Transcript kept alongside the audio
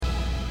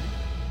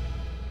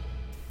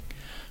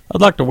I'd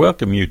like to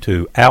welcome you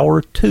to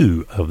Hour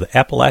 2 of the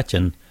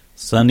Appalachian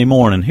Sunday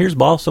Morning. Here's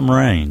Balsam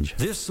Range.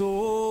 This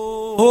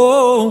old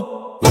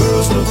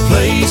world's no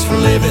place for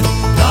living.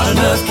 Not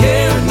enough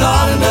care,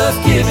 not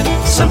enough giving.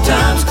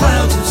 Sometimes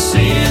clouds of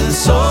sin and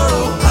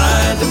sorrow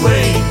hide the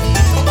way.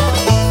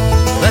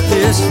 Let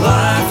this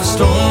life of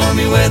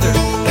stormy weather,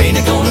 ain't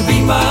it gonna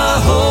be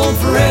my home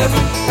forever?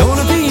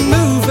 Gonna be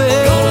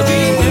moving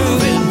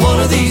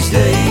one of these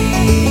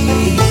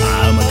days.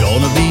 I'm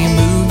gonna be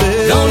moving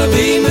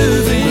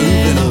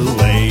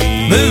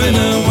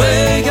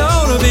away,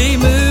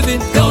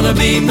 gonna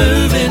be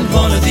moving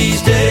one of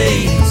these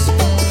days.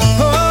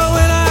 Oh,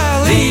 when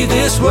I leave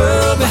this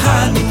world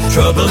behind me,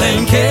 trouble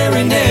and care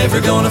ain't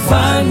never gonna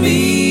find me.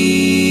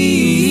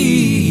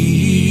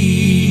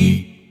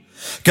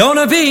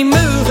 Gonna be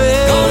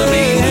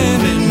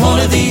moving one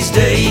of these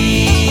days.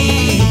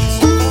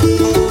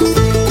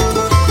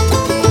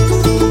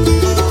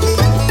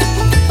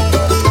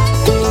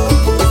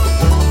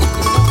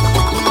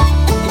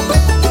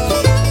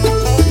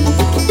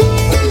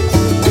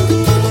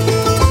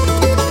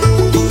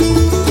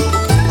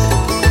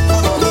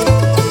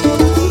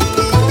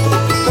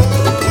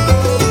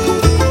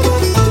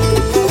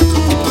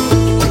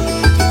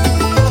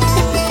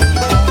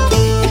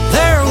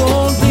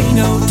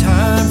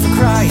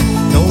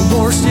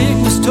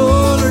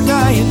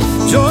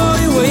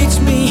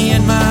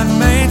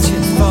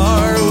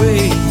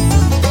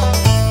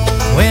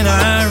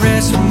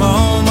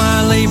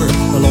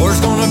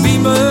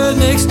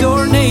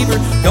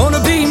 Gonna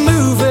be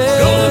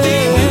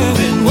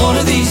moving one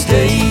of these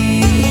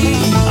days.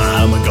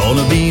 I'm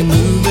gonna be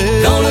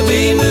moving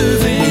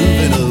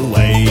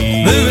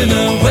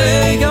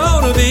away,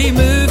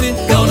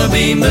 gonna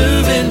be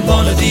moving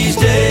one of these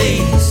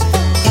days.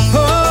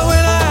 Oh,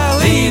 when I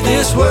leave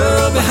this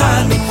world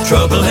behind me,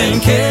 trouble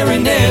and care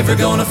ain't never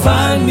gonna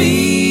find me.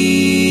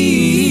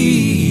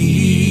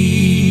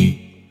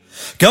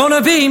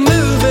 Gonna be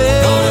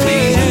moving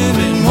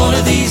one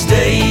of these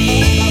days.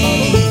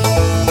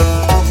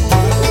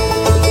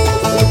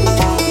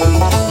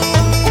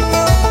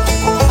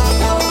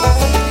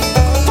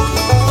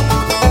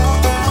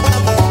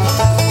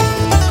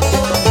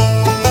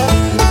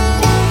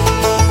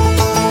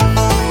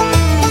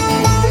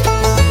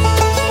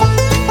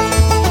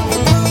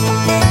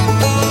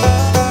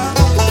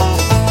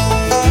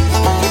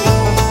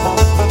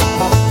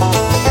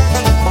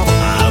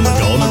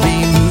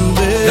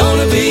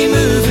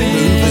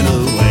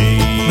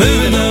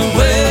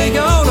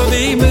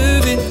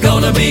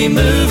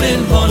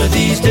 Moving one of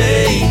these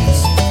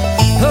days.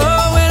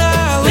 Oh, when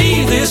I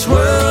leave this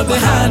world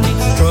behind me,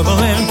 trouble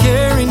and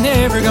care ain't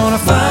never gonna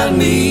find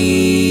me.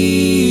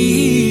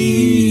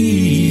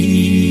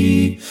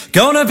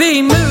 Gonna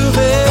be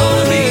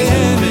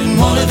moving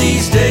one of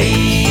these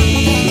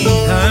days.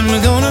 I'm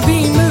gonna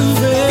be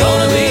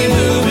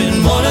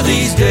moving one of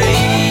these days.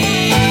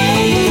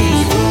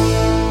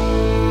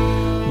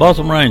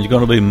 Balsam Range,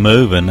 gonna be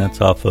moving. That's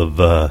off of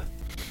the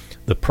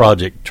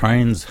project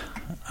Trains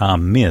I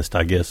Missed,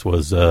 I guess,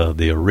 was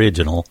the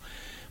original.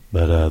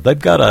 But they've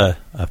got a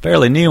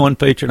fairly new one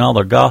featuring all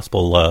their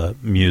gospel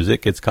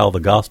music. It's called the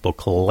Gospel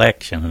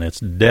Collection, and it's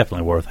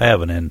definitely worth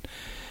having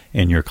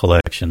in your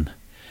collection.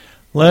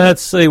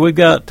 Let's see, we've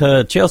got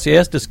Chelsea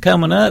Estes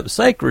coming up.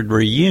 Sacred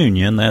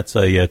Reunion, that's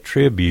a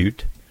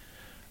tribute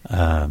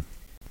to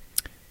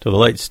the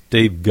late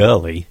Steve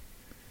Gully.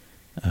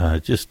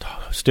 Just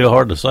still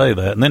hard to say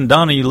that. And then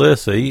Donnie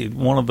Ulysses,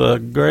 one of the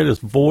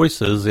greatest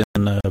voices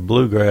in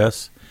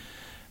bluegrass,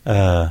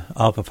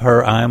 off of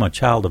her I Am a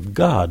Child of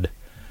God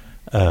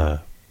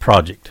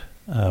project.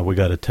 We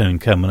got a tune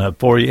coming up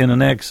for you in the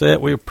next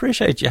set. We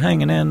appreciate you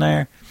hanging in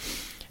there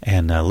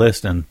and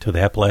listening to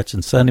the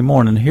Appalachian Sunday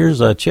Morning. Here's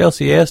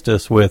Chelsea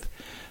Estes with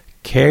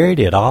Carried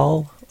It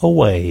All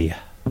Away.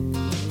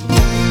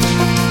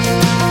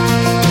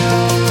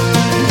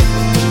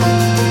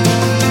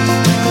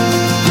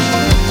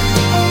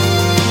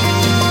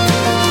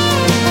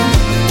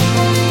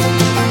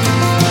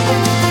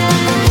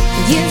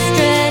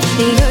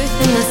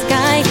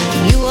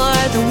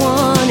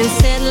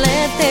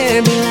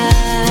 There be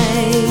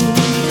light.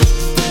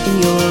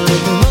 You're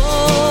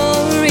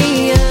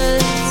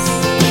glorious.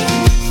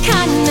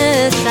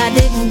 Kindness I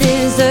didn't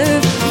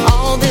deserve.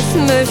 All this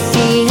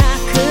mercy I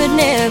could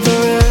never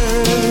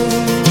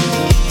earn.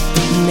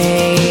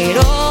 Made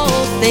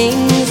all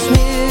things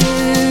new.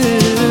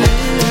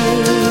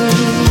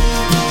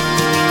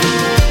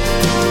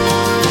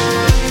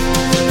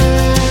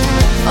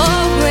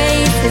 Oh,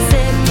 grace has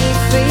set me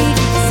free.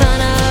 Son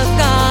of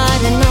God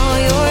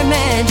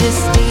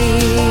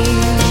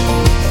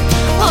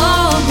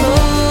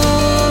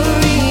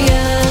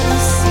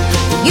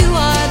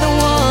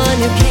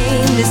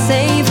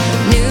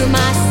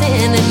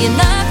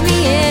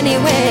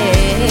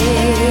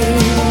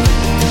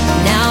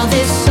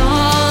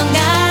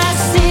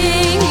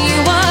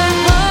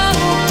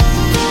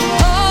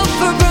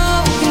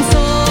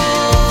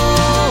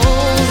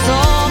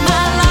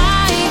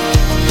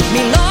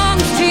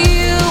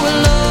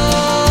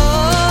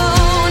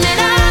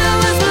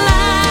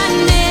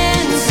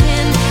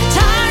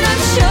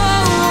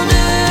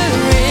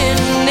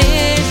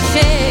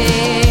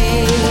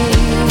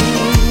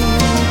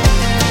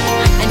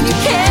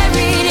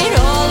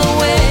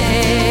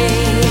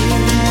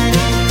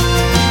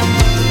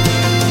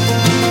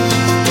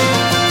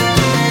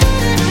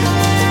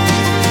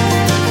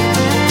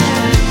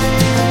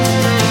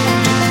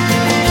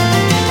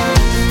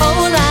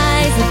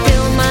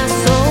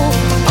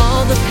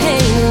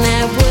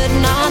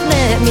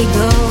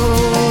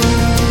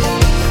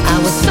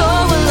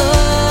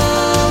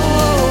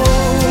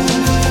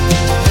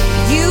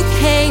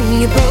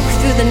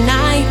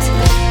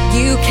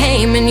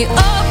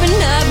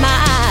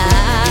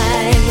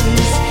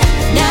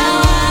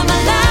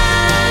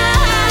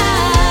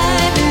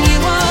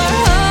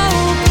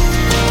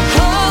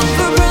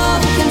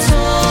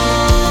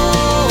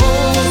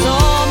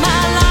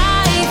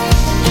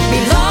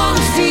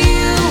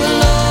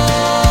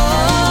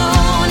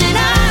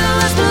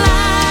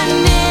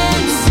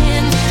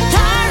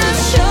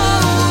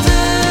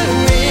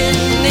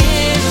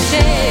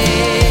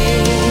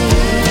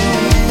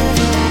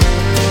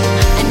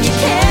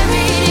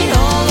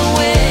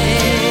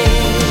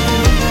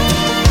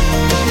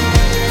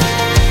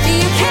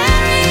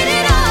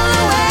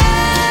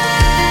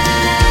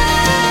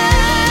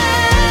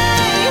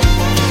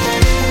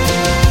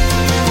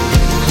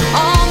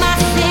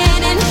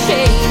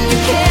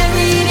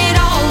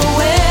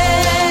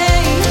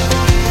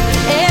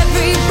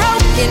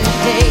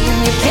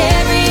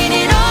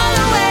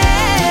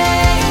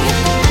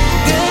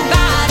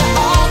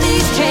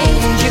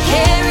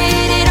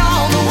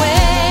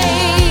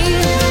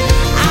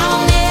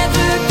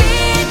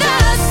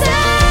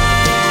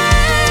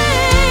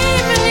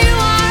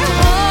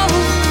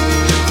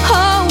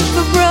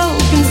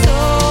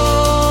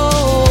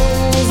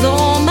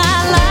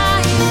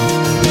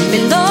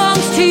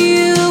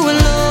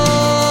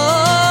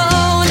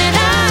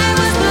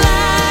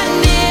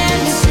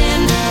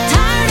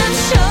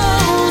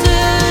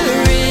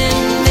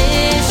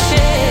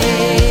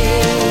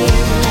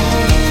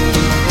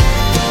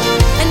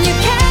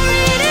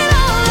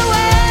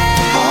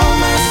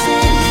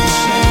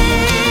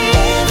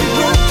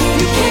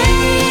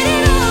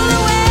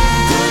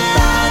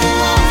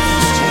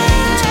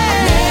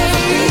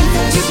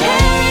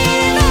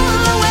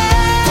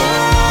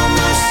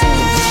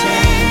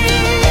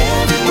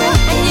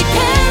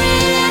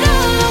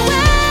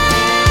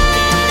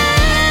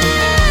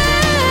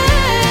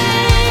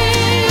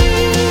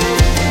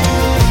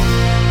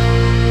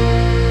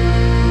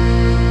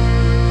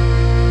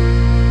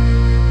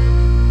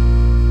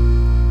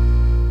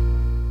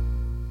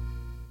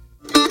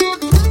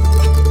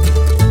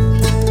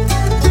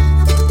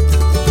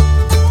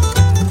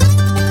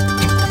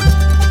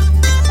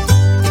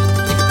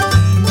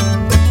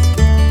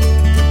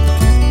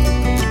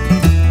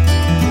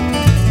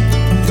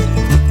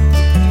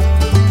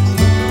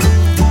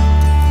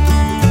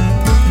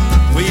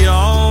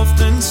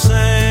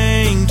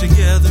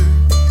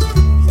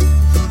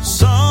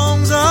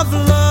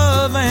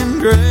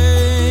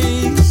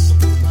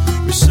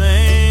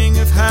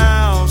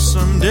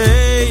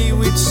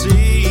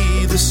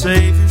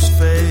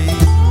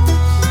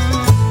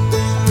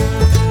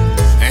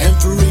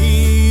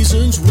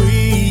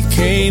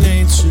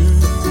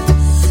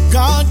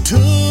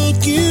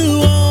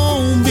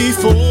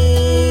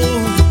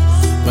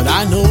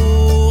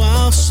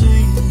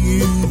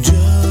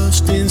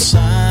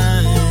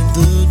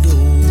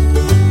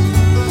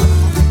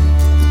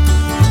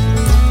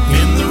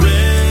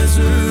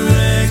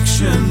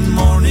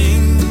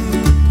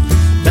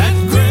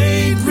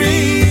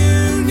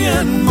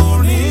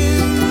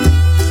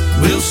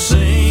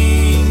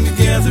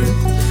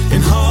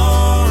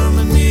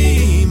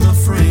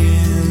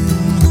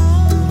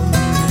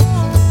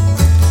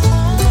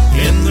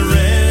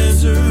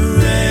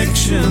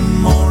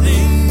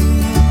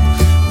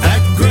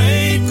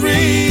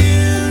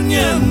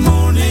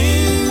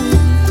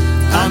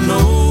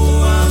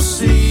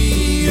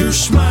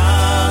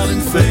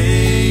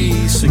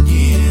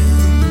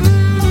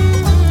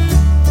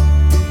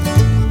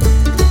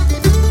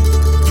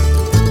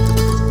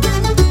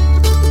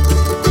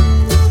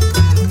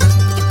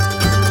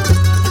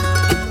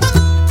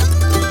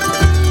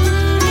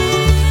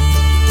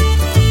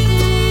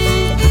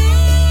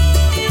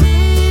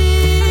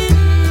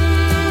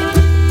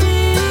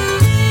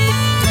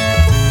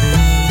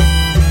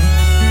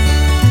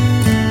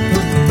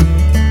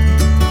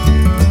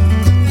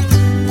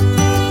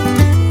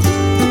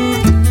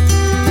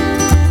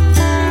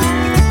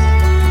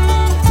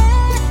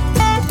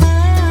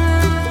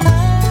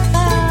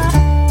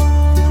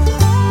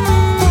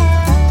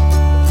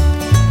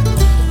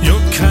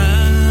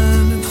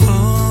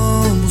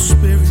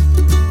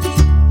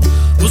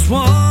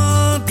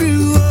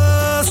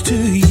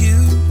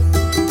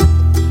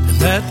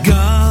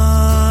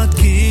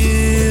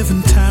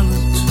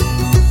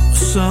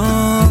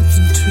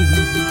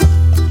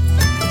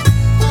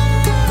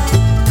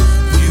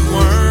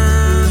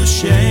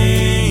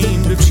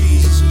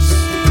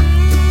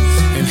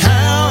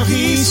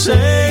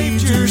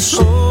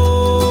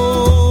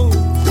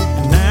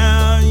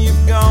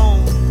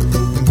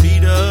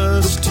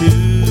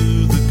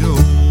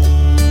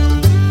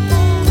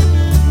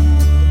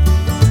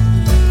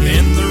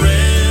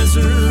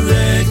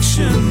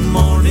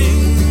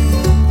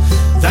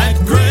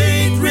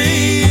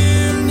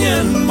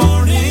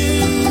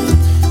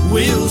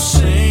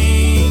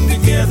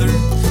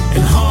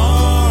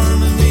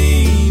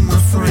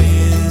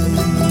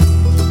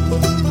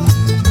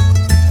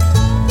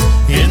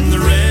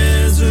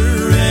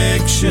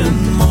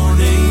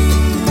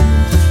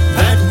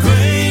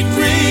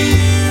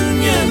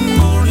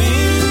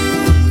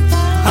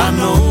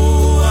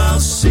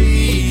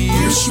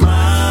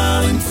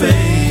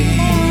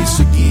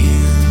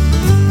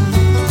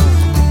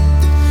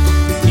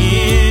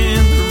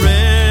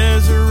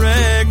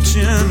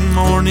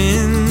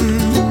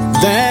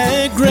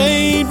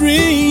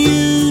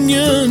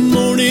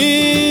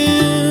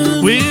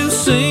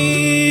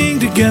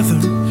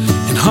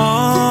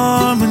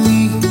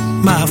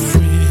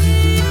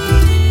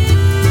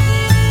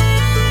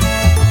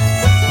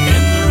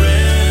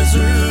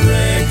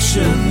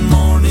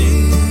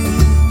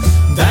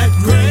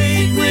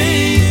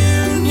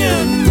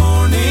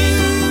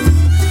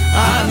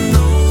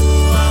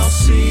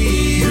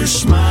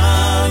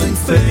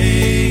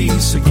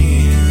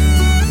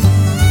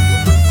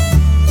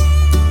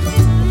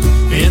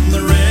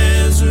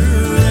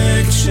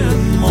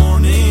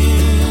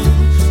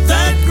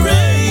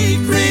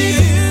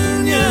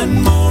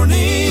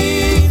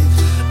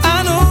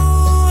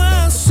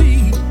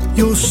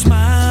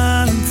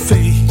smiling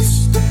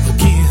face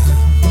again.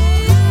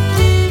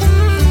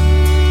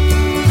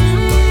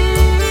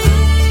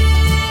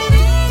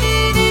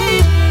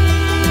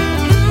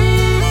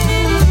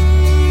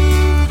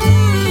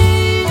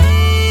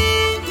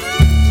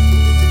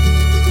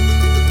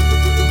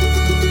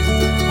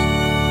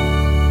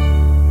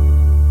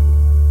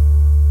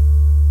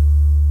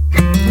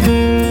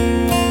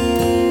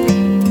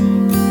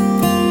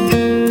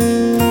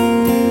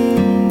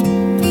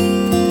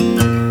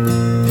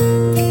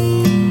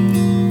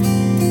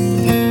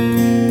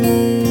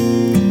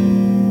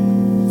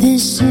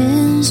 This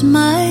is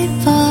my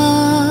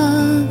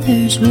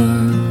Father's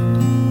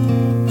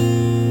world,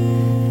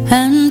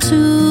 and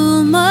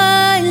to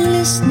my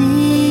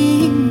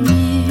listening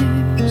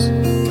ears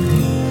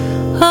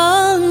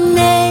all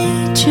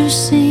nature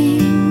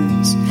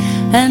sings,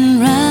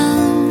 and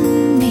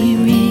round me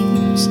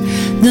rings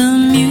the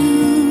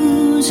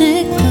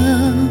music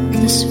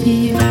of the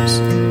spheres.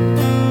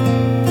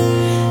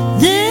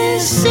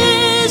 This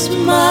is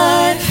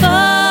my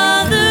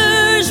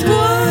Father's world.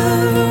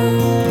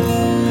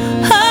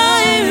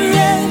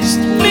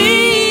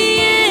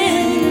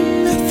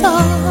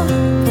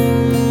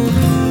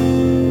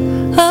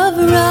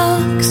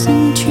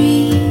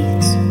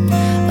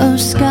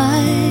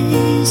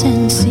 Skies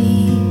and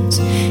seas,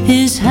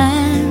 His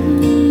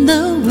hand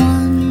the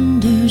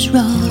wonders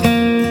wrought.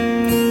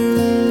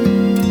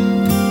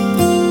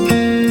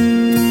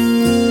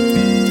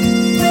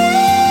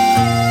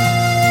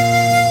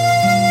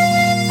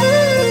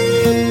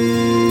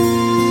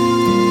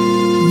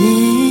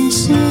 This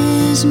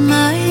is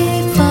my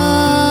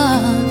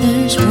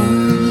Father's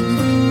world.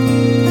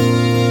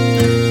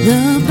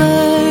 The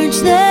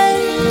birds their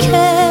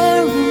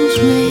carols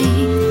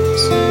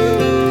raise,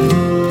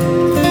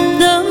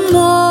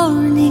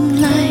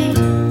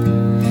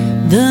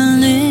 the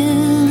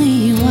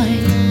lily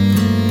white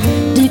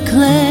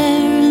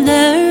declare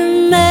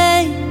their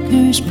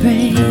Maker's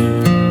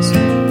praise.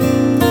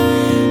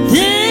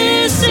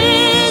 This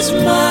is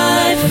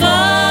my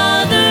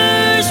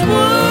Father's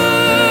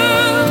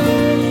world.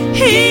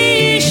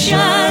 He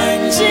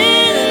shines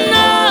in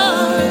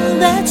all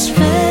that's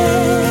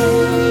fair.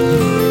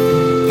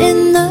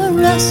 In the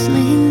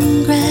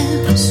rustling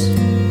grass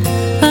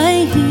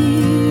I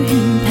hear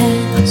Him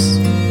pass.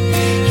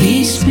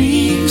 He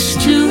speaks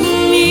to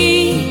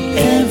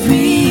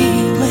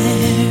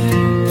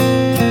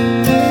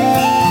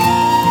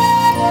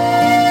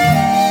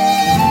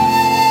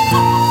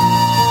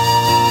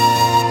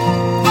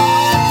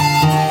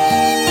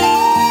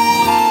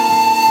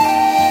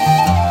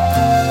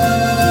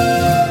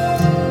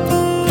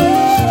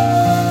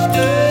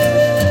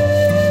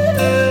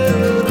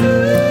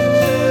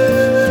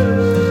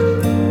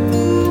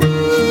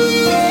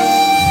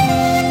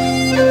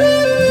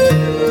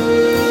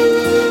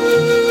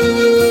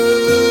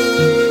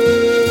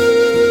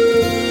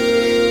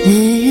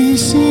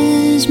This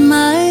is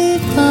my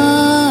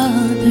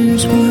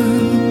Father's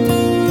world.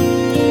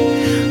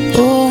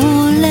 Oh,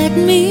 let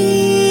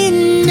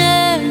me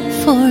never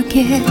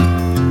forget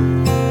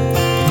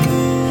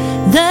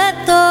that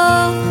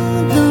though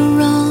the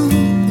wrong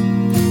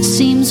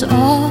seems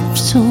oft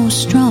so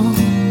strong,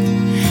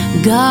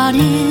 God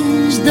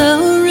is the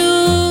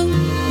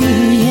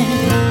ruler yet.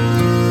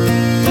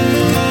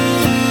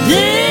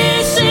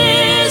 This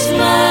is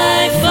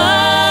my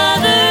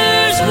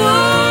Father's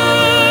world.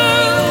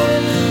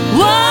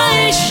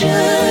 Why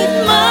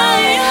should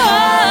my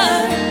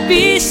heart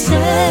be sad?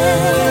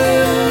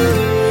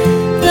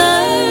 The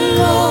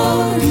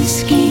Lord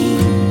is King,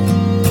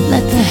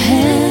 let the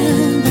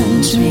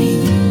heavens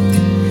ring.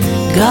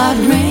 God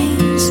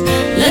reigns,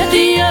 let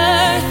the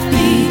earth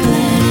be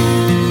glad.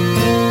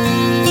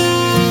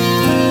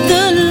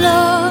 The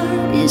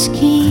Lord is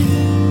King,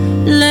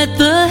 let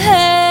the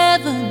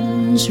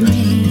heavens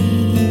ring.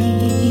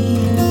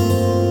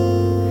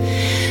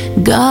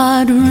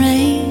 God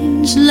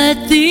reigns,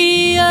 let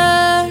the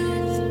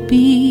earth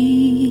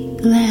be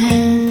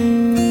glad.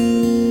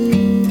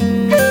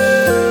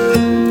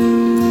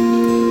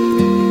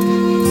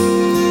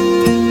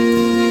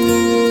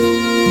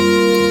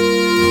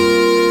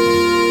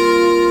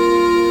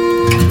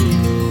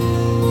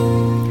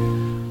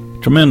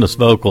 Tremendous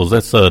vocals.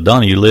 That's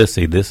Donnie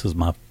Ulysses. This is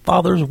my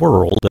Father's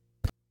world.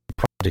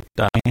 Project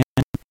Diane,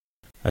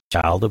 a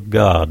child of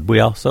God. We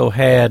also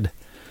had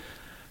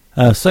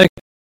Second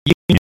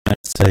Union.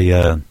 That's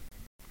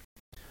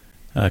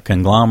a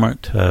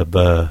conglomerate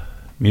of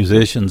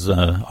musicians,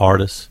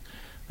 artists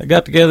that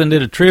got together and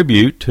did a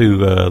tribute to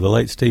the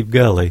late Steve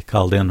Gully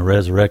called In the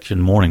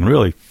Resurrection Morning.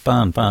 Really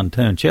fine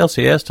tune.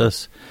 Chelsea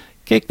Estes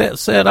kicked that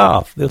set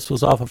off. This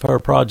was off of her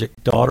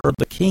project Daughter of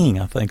the King.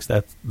 I think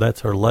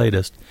that's her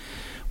latest.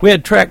 We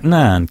had track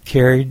 9,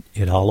 Carried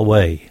It All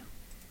Away.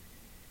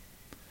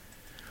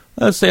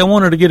 Let's see, I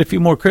wanted to get a few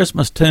more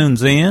Christmas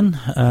tunes in.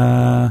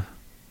 In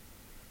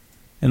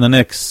the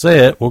next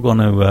set, we're going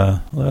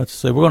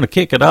to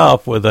kick it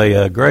off with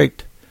a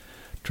great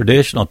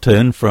traditional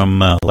tune from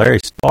Larry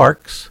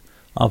Sparks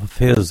off of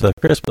his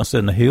Christmas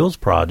in the Hills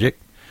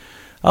project.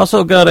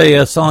 Also got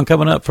a song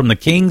coming up from the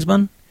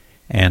Kingsmen,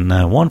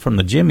 and one from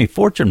the Jimmy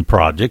Fortune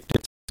Project.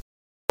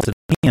 It's a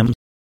hymn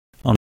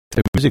on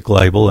the music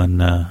label,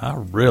 and I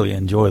really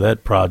enjoy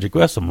that project.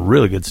 We have some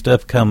really good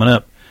stuff coming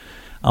up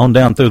on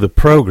down through the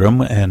program.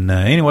 And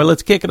anyway,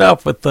 let's kick it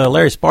off with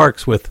Larry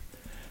Sparks with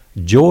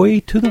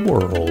Joy to the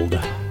World.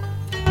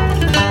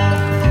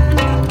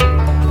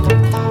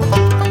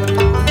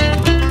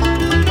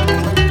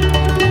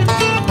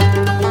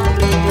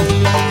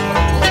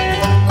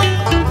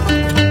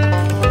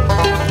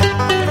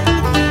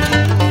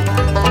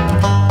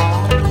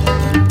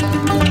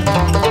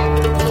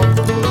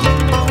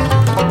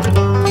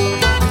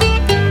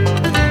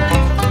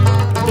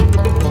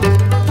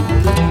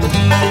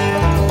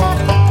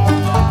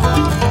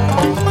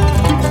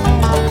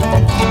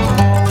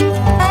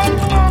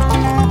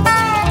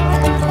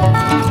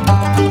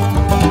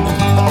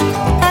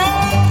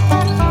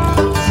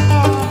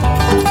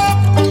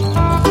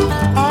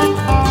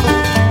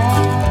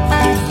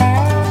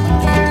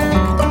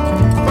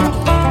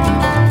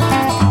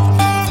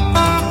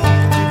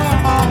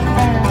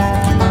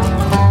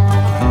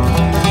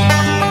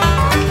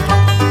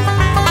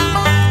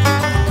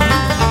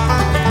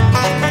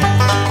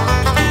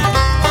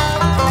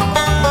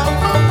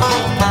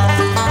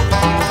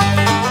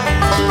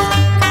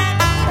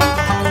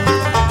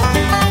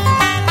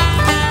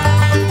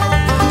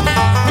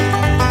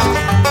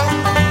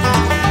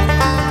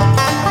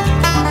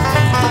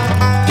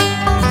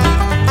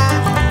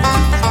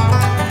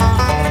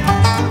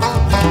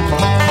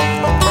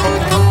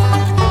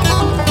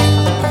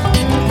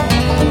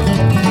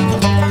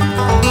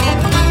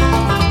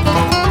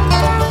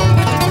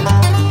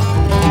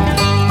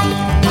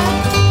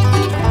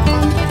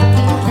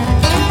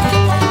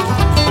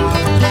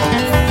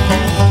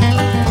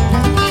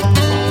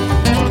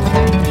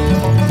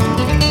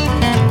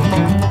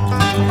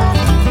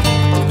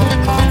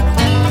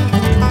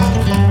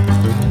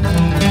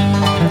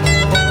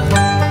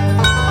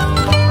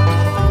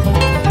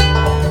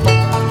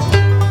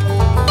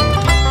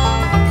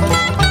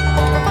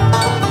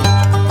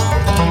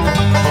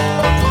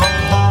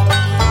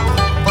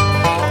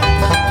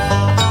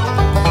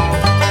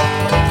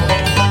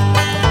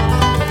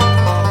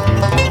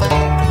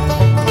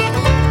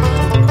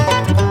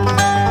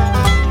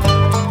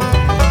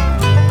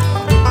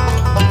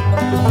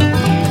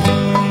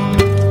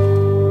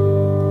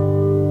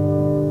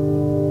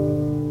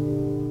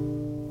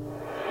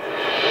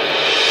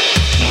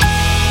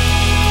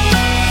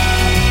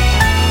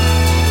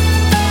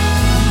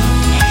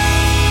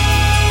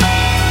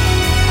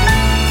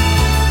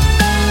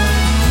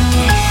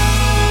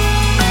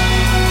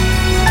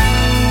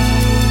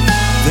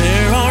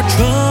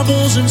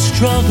 And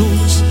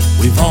struggles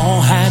we've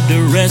all had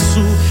to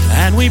wrestle,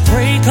 and we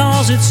pray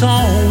 'cause it's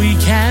all we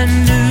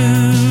can do.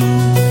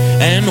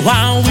 And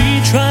while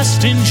we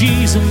trust in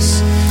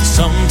Jesus,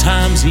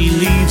 sometimes he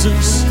leaves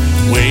us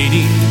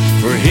waiting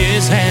for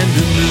his hand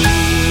to move.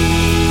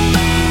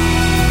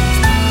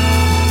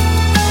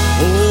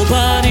 Oh,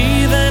 but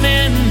even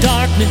in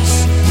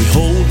darkness we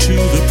hold to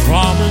the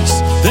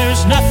promise,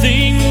 there's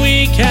nothing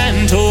we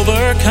can't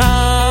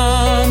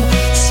overcome.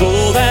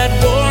 So that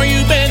war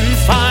you've been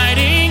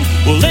fighting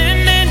will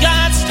end in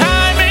God's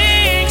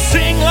timing.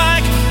 Sing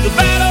like the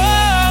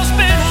battle's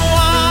been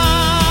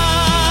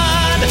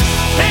won.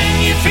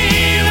 Can you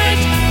feel it?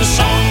 The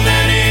song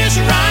that is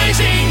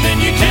rising, then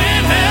you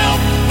can't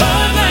help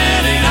but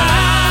let it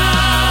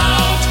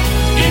out.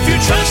 If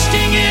you're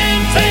trusting in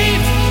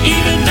faith,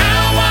 even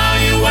now while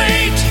you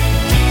wait,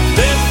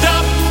 lift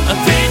up a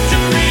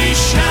victory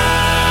shout.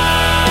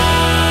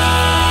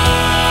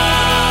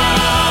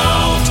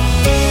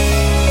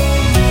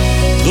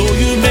 Though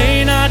you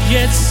may not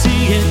yet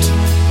see it,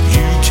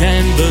 you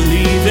can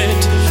believe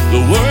it.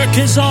 The work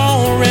has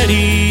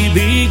already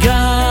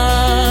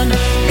begun.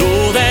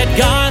 Know that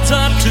God's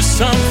up to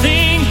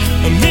something.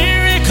 A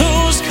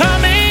miracle's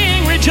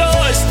coming.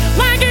 Rejoice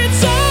like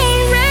it's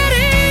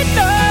already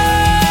done.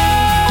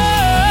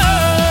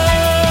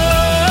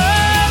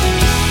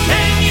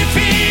 Can you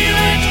feel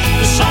it?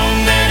 The song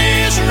that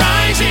is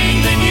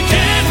rising, then you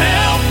can't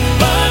help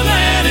but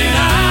let it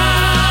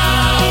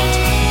out.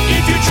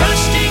 If you're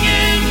trusting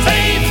in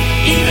faith,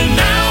 even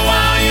now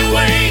while you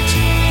wait,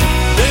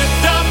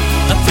 lift up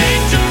a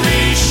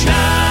victory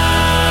shout.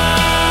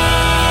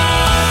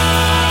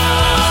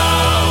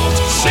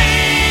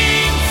 Sing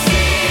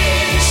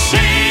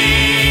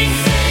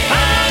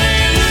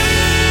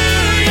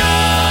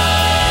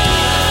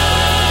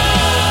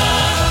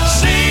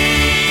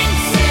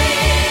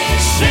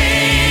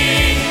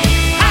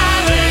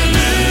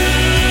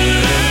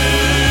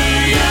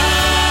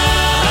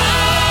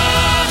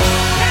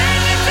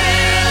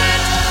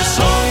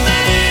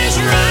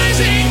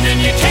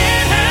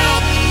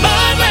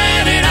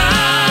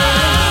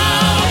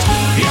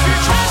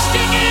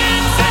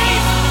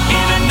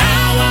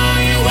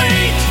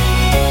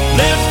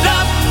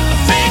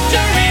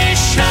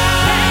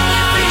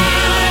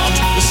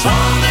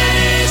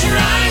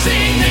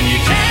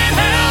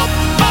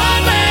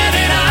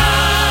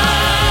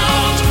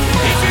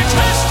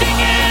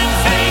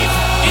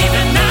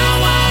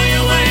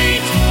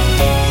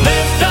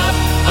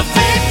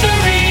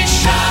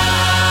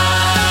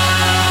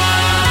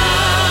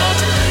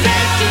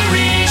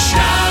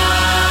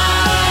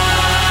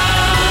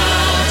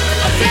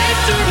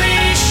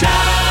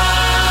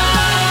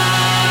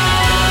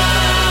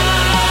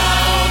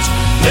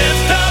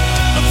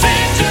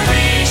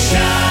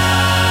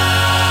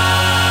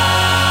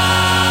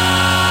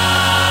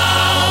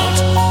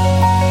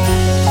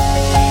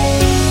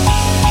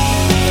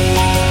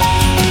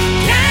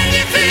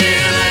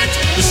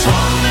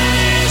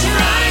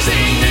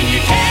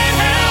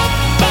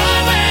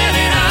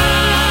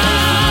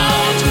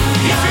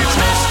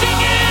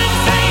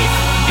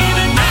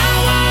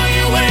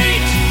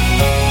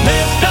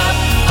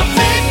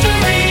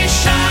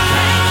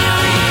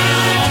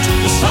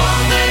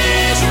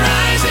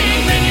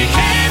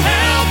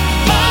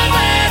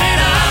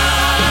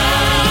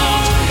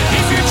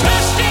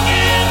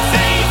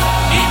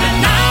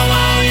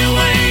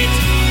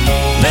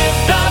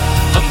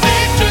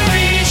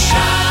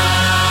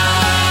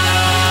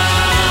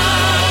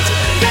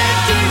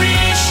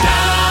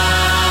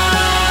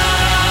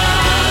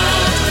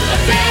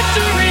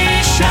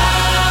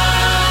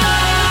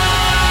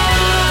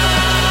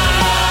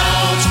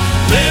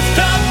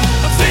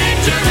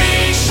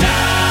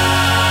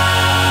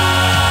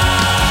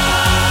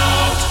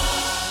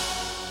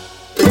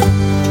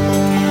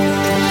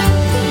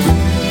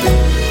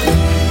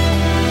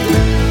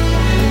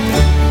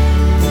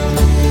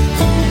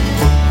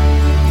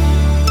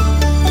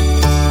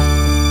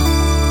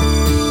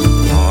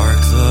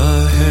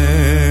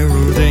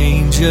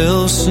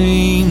angels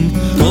sing,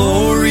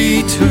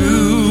 glory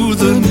to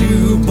the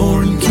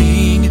newborn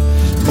King.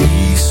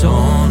 Peace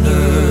on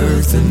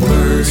earth and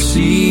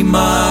mercy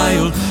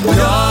mild,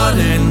 God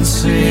and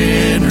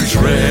sinners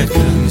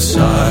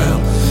reconcile.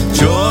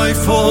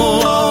 Joyful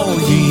all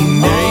ye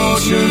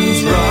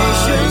nations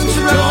rise,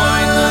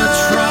 join the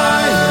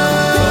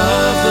triumph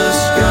of the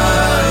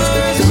skies.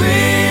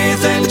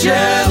 With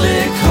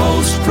angelic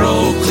hosts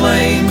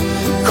proclaim,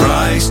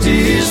 Christ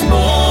is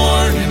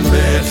born in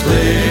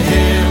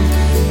Bethlehem.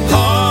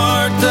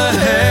 Hark the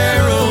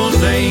herald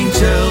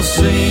angels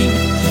sing,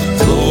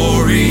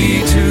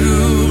 glory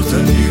to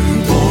the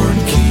newborn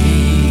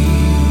King.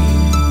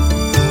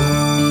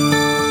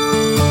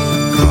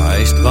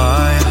 Christ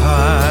by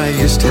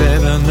highest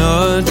heaven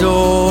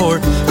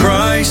adored,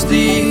 Christ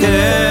the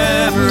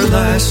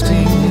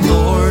everlasting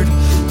Lord.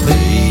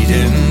 Late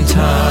in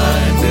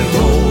time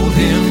behold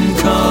him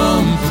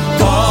come,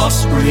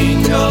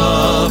 offspring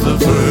of a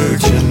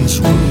virgin's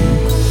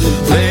womb.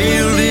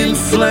 Veiled in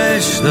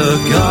flesh the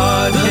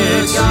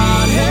Godhead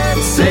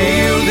see,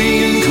 veiled the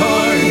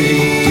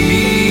incarnate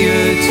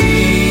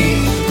deity.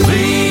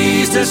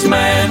 Pleased as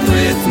man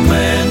with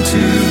man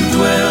to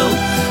dwell,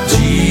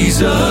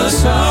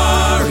 Jesus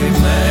our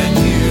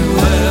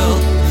Emmanuel.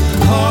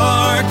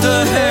 Hark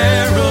the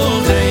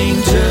herald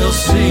angels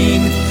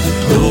sing,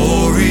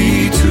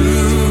 glory to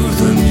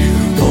the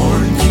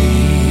newborn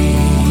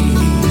King.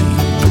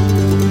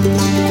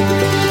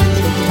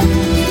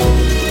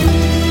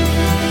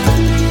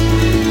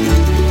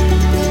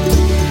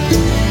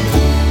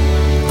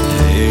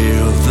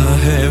 Hail the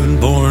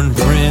heaven-born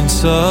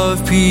Prince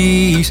of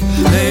Peace,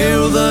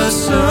 hail the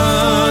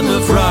Son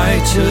of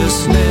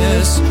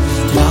Righteousness.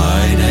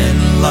 Light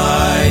and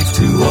life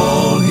to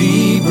all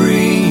he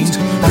brings,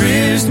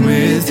 risen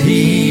with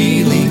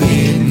healing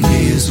in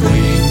his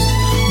wings.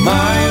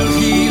 Mild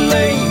he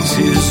lays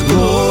his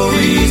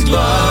glories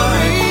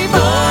by,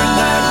 born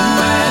that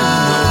man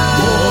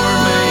no more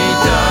may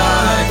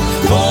die.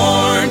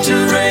 Born to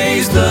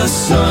raise the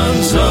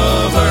sons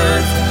of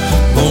earth,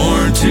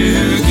 born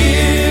to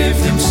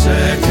give them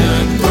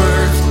second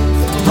birth.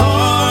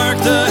 Hark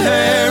the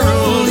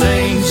herald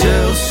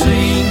angels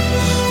sing,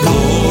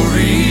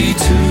 glory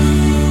to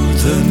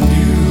the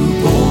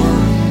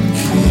newborn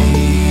King.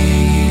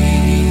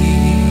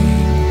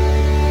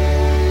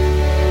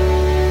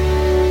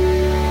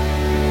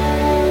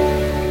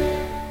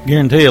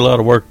 Guarantee a lot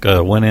of work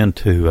went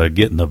into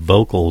getting the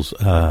vocals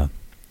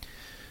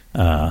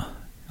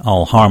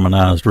all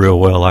harmonized real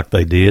well like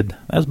they did.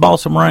 That's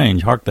Balsam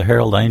Range, Hark the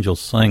Herald Angels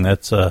Sing.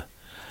 That's a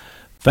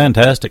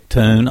fantastic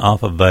tune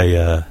off of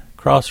a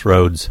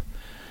Crossroads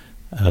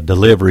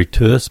delivery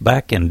to us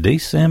back in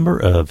December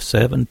of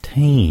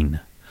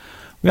 17.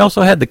 We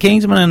also had the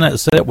Kingsmen in that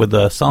set with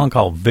a song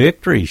called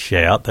Victory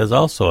Shout. There's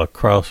also a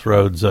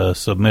Crossroads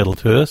submittal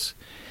to us.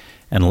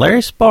 And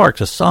Larry Sparks,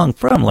 a song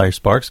from Larry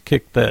Sparks,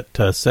 kicked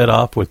that set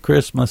off with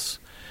Christmas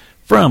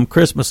from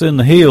Christmas in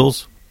the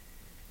Hills.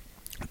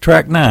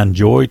 Track 9,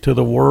 Joy to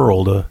the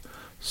World, a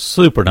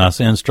super nice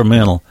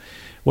instrumental.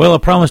 Well, I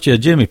promised you a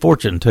Jimmy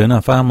Fortune tune.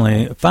 I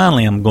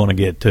finally I'm going to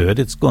get to it.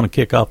 It's going to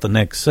kick off the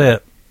next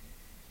set.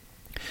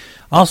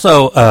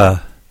 Also,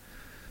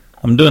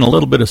 I'm doing a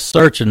little bit of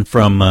searching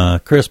from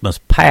Christmas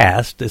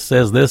past. It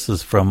says this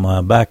is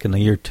from back in the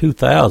year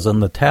 2000,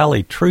 the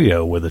Tally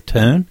Trio with a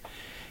tune.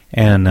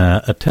 And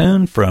a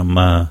tune from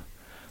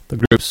the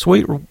group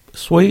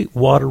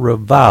Sweetwater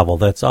Revival.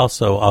 That's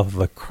also off of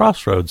a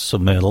Crossroads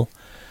submittal,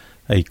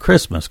 a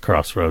Christmas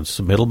Crossroads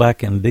submittal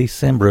back in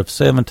December of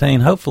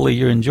 17. Hopefully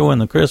you're enjoying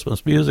the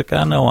Christmas music.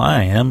 I know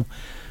I am.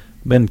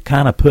 Been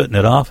kind of putting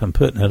it off, and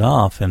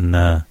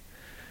I'm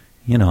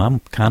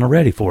kind of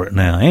ready for it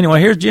now.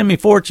 Anyway, here's Jimmy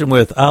Fortune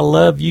with I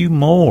Love You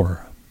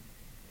More.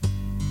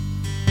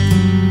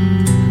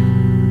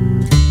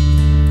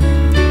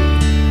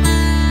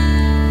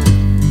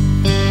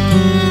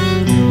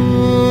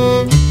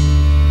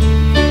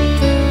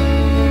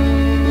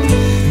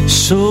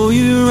 So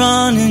you're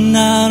running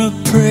out of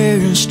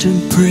prayers to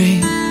pray.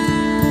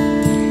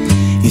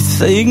 You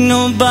think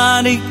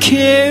nobody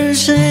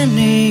cares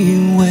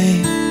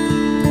anyway.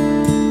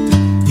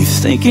 You're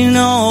thinking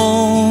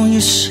all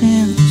your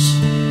sins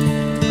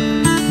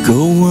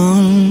go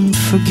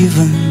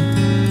unforgiven.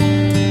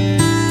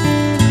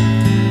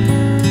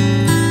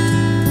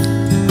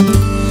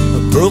 A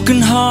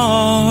broken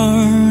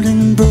heart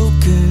and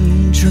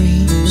broken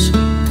dreams.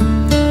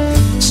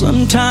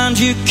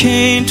 Sometimes you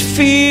can't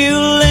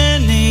feel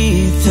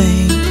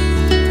anything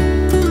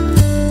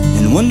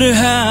and wonder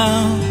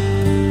how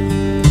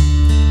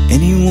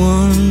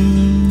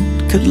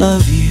anyone could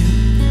love you.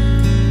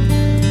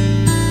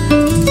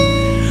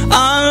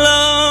 I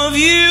love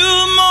you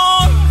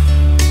more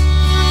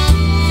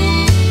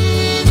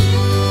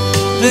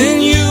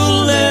than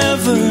you'll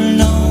ever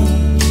know.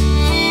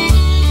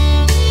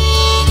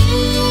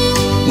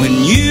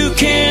 When you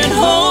can't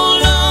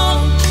hold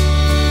on,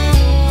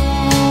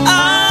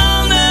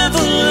 I'll never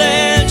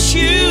let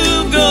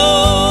you go.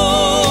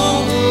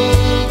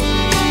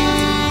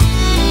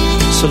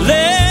 So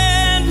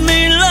let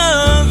me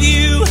love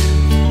you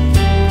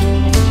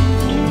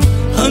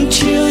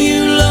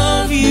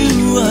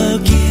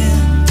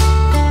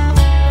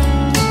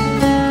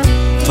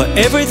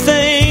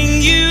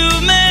everything you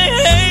may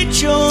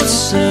hate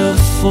yourself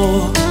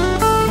for.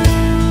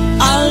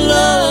 I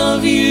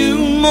love you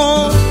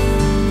more.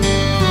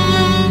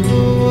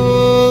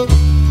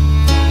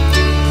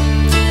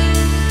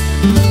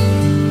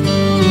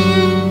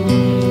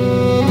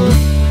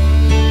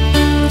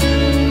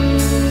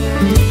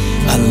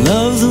 I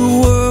love the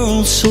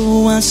world,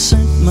 so I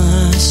sent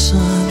my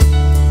son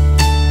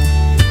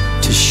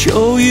to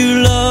show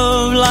you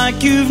love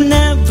like you've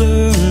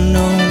never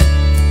known.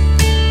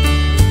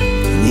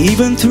 And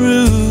even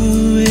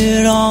through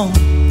it all,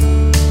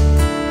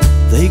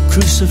 they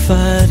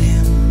crucified him.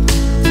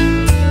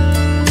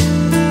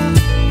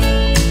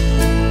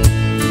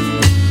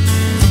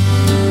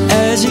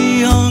 As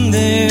he hung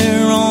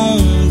there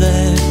on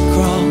that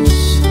cross,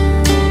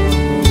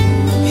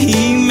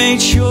 he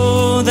made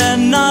sure that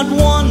not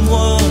one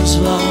was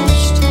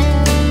lost.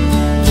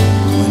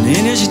 When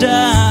in his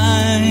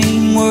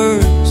dying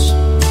words,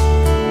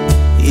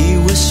 he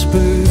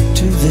whispered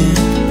to them,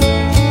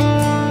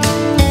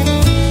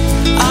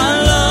 I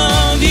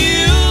love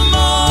you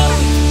more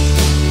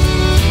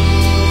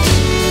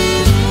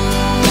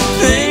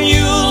than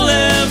you'll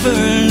ever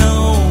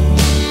know.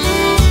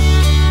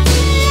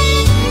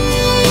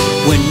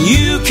 When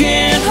you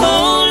can't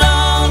hold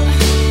on,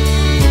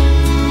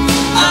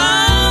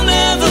 I'll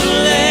never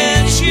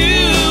let you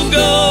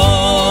go.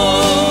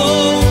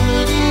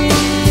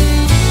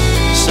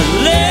 So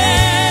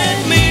let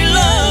me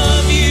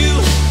love you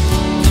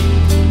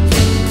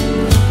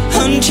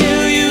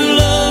until you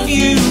love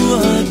you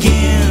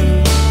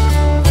again.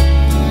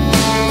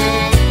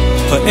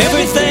 For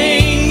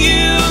everything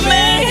you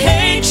may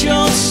hate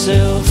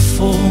yourself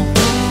for,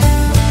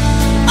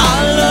 I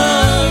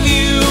love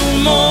you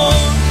more.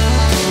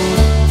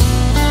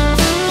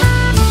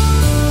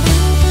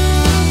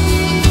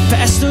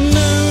 Past the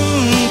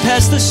moon,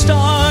 past the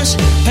stars,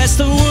 past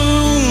the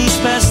wounds,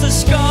 past the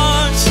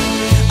scars,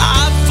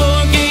 I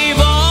forgave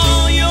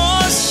all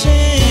your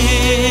sins.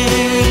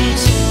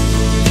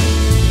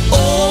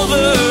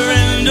 Over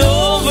and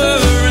over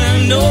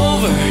and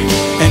over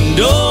and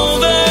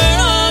over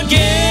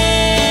again.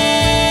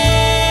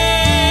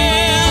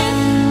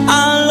 I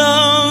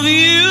love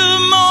you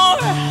more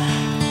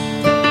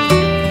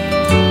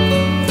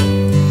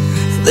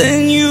than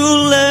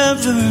you'll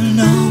ever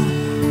know.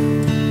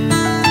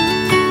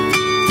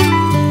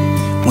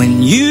 When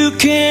you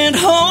can't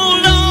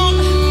hold on,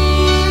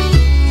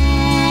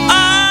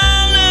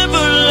 I'll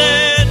never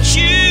let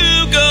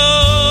you go.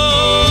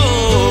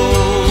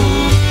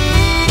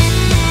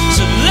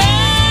 So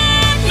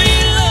let me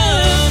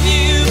love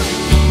you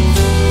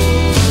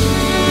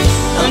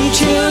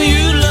until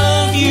you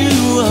love you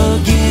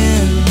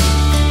again.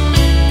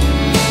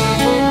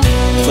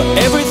 For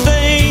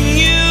everything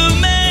you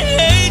may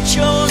hate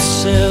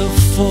yourself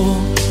for,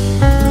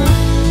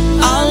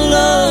 I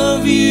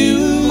love you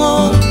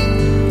more.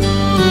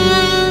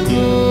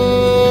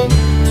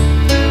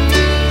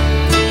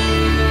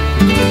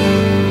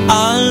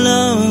 I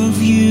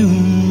love you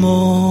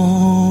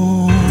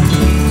more.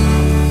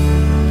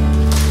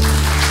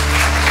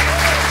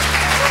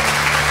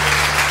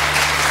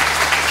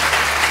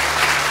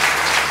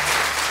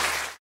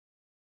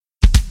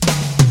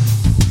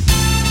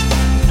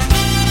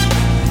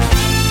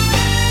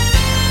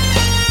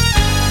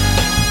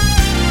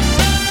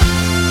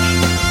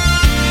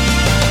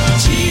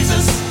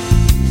 Jesus,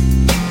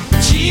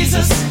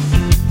 Jesus,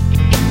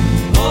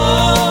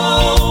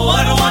 oh,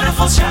 what a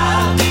wonderful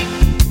child.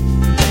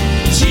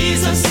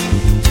 Jesus,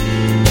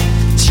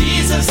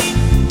 Jesus,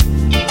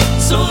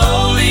 so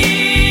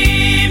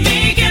lowly,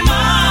 meek and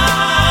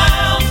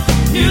mild.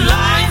 New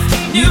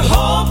life, new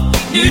hope,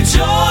 new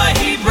joy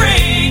he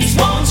brings.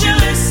 Won't you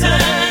listen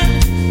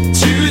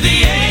to the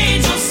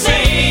angels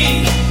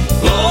sing?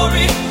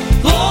 Glory,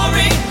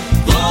 glory,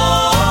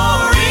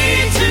 glory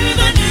to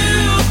the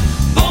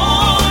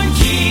newborn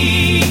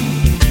King.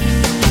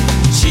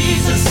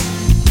 Jesus,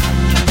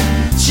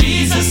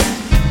 Jesus,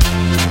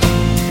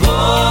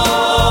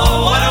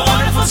 oh, what a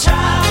wonderful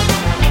child.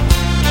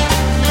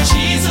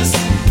 Jesus,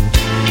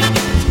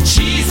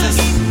 Jesus,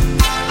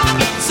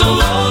 so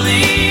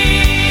lowly,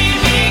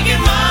 meek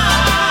and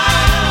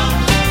mild.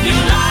 New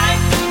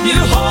life,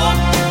 new hope,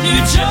 new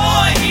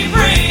joy he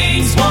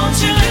brings. Won't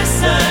you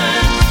listen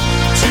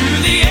to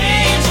the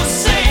angels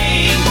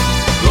sing?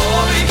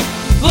 Glory,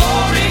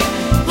 glory,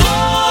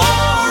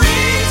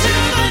 glory to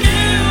the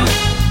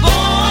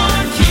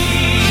newborn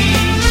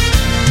King.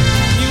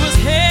 He was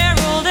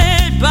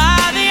heralded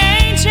by the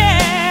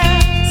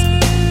angels,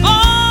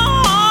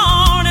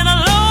 born in a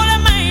lowly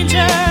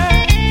manger.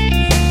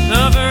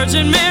 The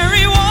Virgin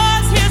Mary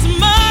was his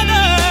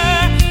mother,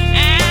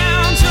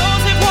 and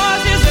Joseph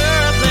was his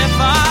earthly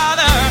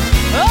father.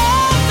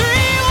 All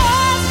three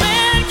wise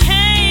men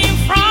came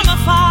from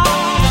afar.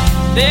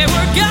 They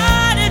were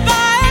guided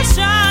by a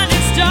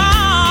shining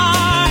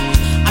star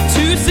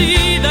to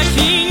see the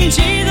King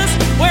Jesus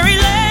where he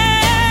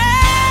lay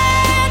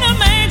in a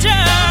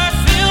manger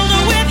filled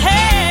with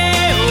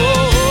hay.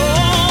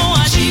 Oh,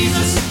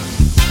 Jesus,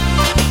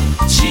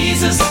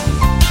 Jesus,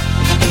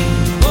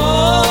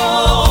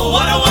 oh,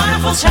 what a wonderful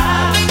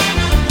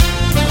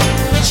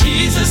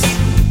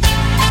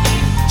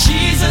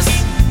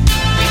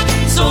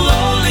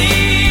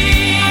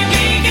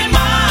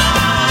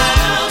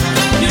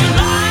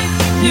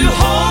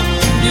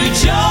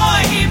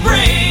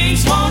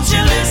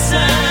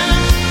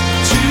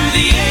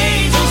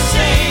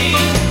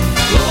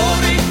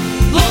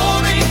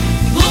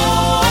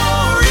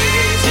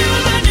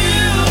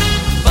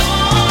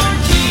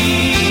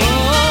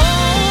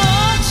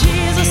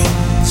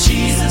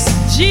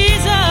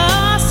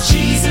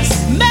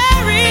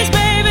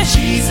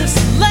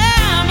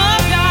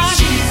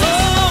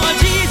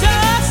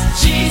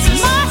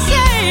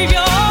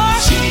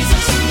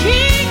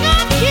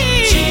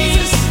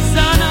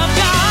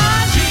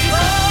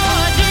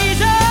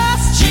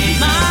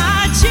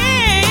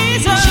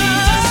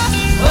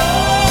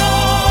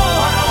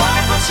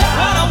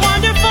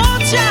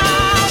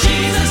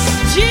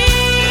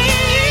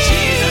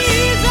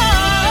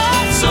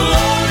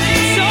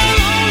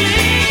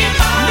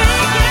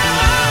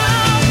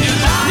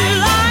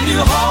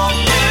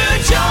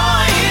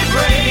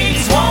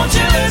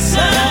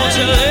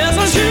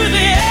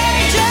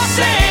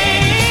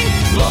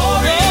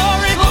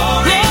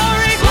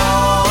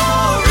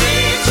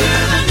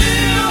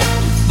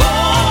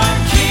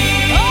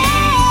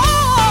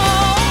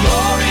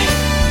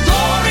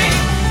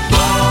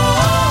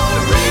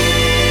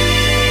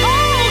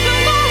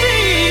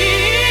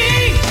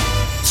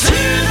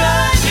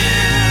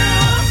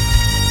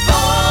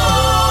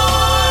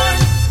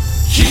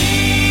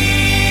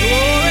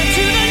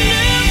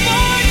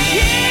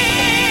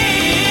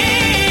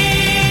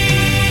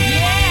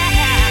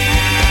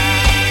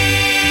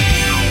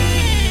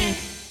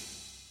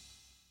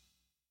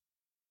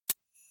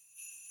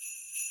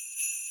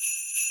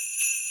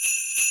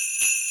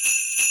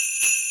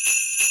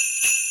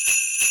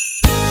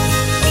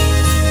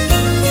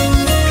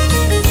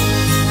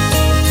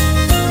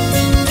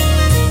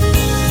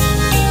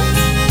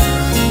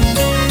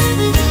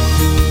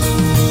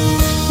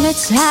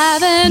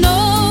have an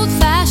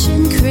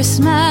old-fashioned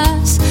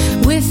Christmas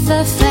with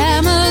the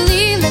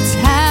family. Let's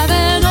have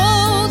an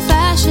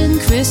old-fashioned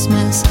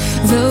Christmas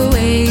the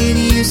way it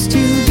used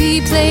to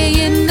be. Play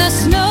in the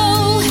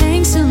snow,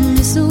 hang some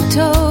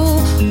mistletoe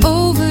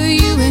over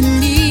you and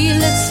me.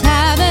 Let's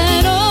have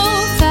an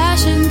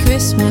old-fashioned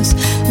Christmas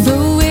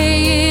the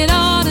way it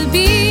ought to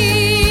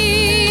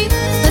be.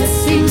 Let's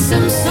sing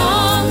some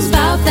songs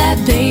about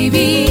that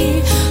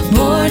baby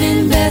born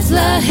in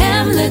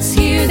Bethlehem. Let's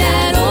hear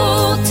that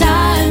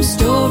old-time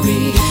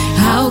story,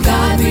 how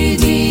God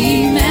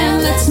redeemed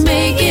man. Let's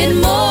make it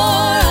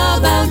more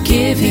about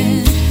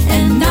giving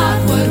and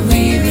not what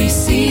we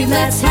receive.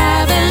 Let's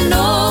have an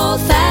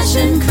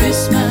old-fashioned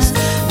Christmas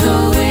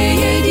the way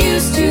it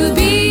used to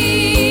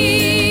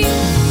be.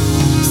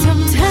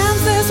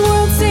 Sometimes this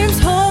world seems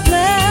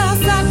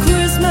hopeless at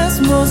Christmas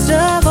most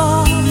of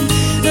all.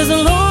 There's a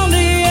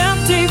lonely,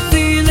 empty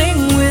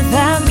feeling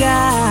without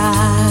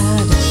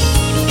God,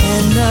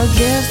 and the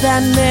gifts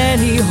that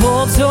many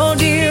hold so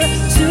dear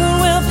soon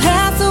will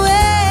pass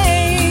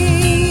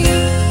away.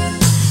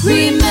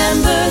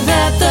 Remember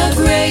that the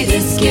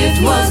greatest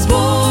gift was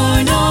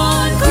born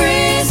on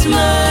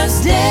Christmas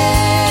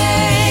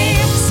Day.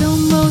 So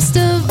most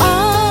of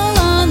all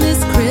on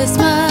this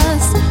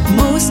Christmas,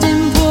 most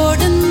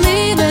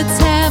importantly, let's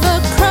have a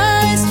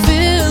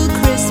Christ-filled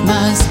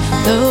Christmas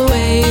the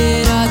way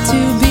it ought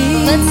to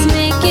be. Let's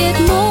make it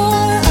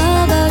more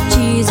about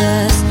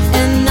Jesus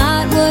and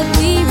not what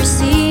we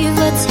receive.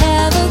 Let's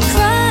have a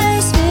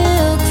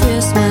Christ-filled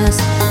Christmas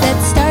that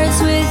starts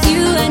with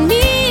you and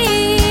me.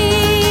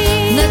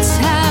 Let's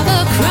have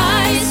a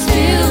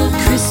Christ-filled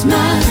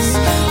Christmas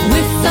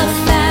with the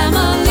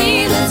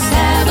family. Let's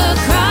have a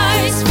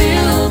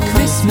Christ-filled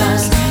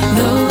Christmas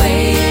the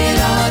way it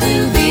ought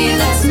to be.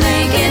 Let's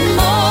make it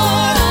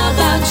more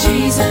about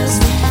Jesus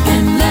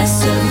and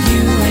less of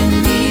you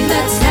and me.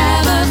 Let's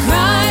have a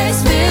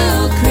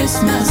Christ-filled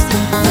Christmas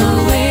the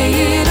way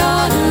it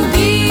ought to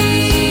be.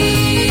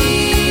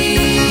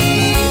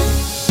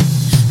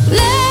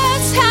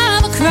 Let's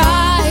have a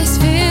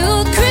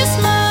Christ-filled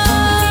Christmas.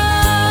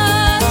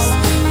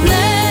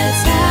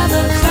 Let's have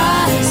a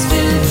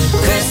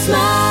Christ-filled Christmas.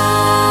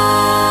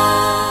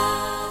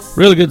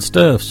 Really good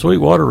stuff.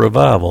 Sweetwater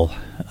Revival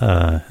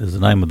is the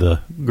name of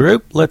the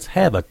group. Let's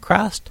have a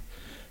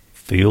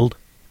Christ-filled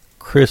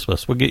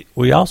Christmas.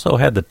 We also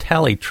had the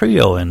Tally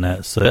Trio in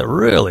that set.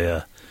 Really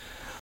a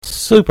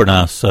super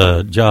nice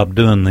job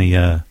doing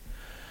the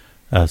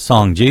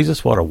song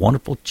Jesus, What a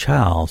Wonderful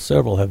Child.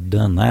 Several have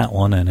done that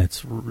one, and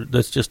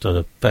that's just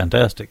a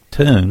fantastic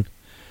tune.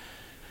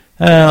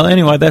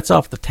 Anyway, that's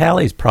off the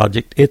Tally's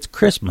project, It's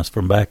Christmas,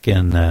 from back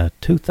in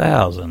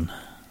 2000.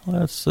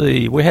 Let's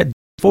see. We had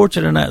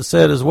Fortune in that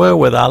set as well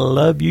with I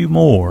Love You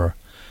More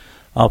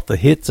off the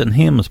Hits and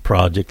Hymns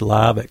project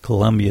live at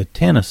Columbia,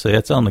 Tennessee.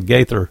 It's on the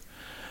Gaither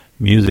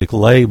Music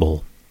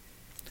label.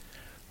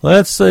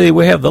 Let's see.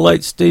 We have the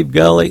late Steve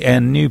Gully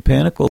and New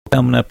Pinnacle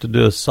coming up to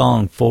do a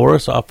song for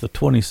us off the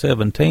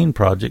 2017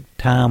 project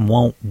Time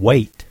Won't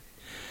Wait.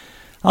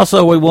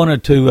 Also, we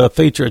wanted to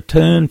feature a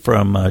tune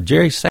from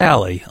Jerry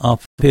Salley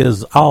off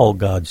his All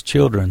God's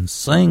Children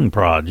Sing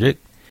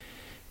project.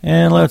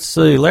 And let's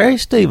see, Larry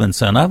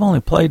Stevenson. I've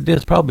only played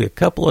this probably a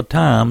couple of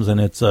times, and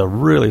it's a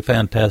really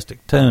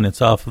fantastic tune.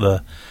 It's off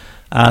the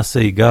I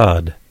See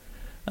God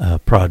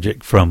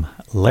project from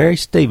Larry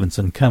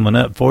Stevenson coming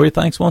up for you.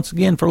 Thanks once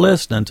again for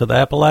listening to the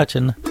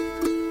Appalachian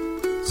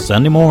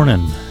Sunday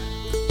Morning.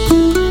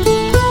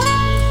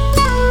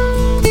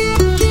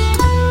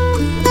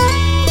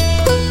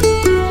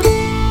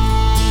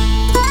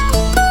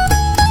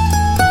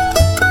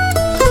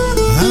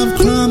 I've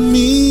climbed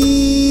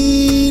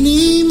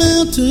many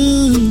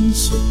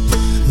mountains,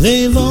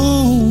 they've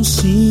all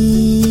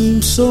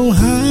seemed so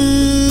high.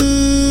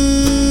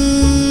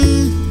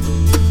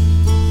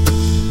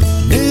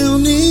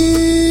 Down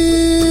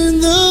in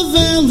the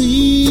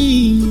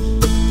valley,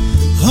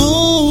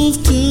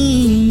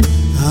 often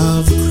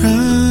I've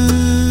cried,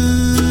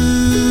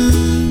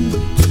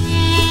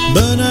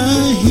 but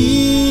I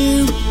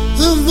hear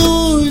a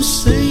voice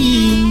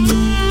saying,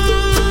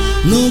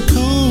 no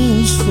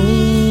cause for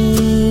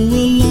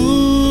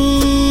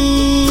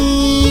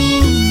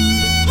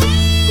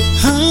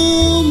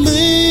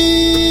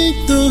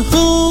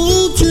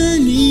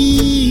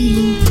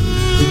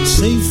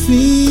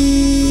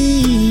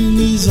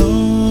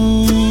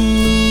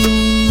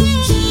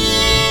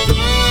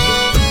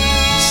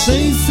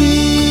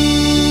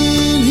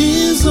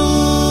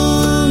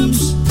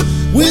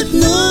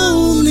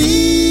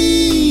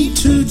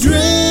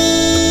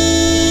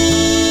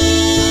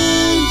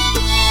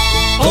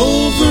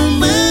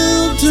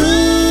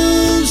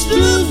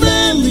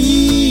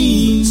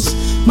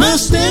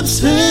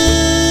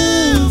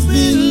have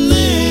been led.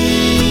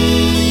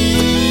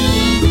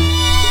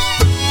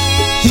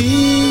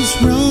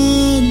 His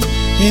rod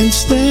and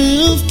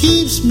staff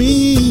keeps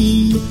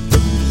me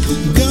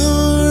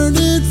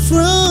guarded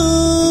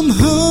from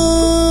harm.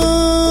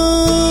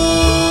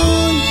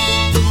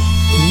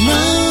 And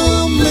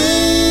I'll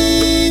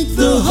make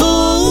the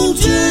whole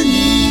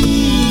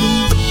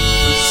journey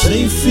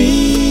safe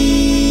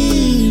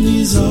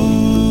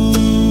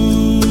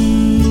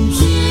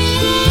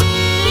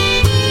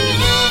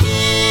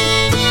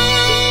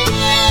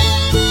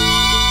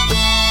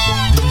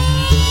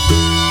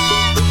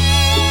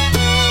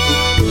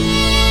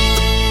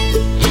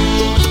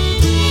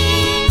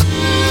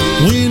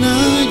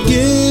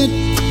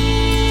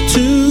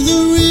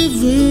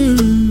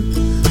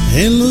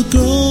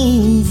look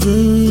over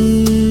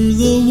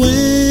the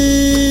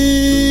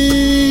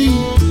way,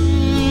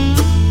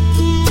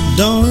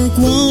 dark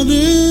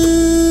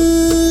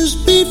waters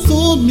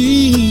before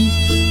me,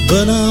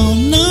 but I'll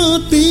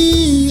not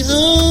be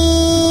afraid.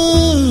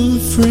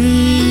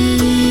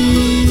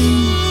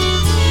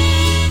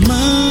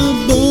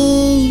 My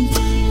boat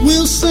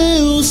will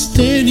sail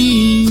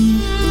steady,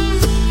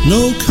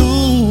 no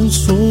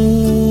cause for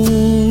alarm.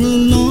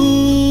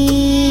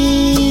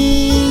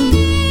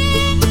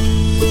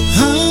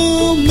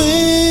 I'll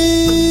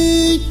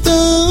make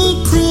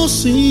the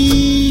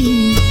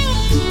crossing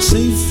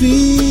safe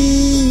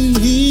in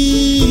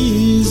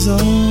His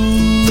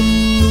arms,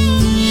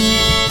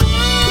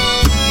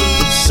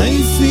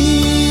 safe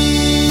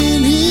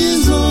in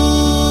His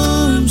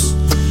arms,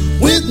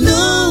 with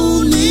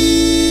no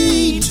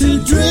need to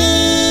dread.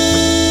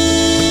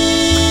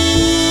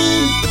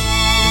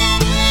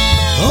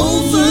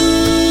 Over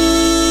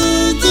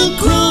the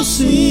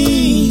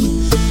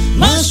crossing,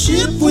 my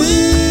ship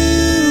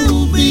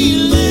will be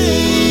led.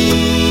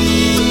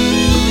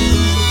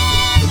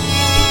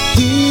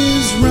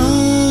 His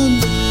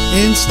rod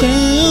and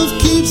staff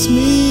keeps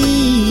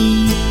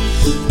me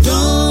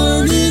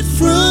guarded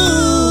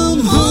from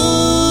harm.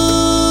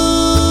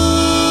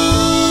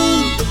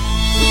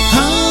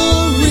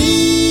 I'll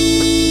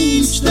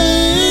reach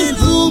that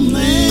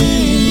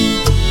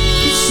homeland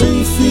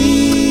safe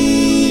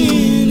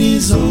in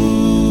His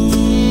arms.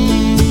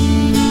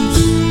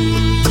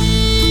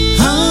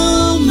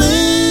 I'll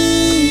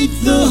make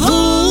the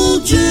whole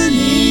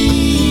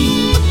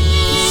journey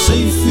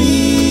safe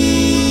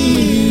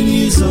in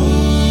His arms.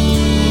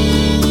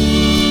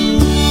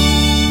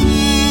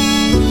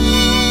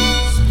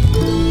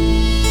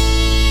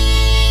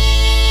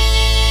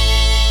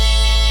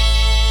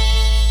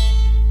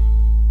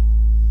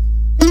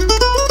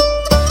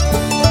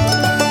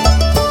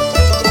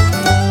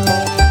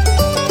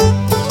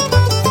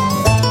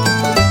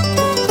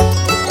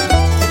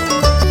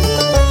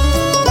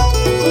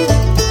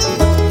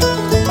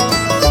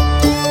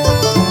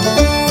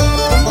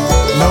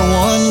 No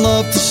one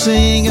loved to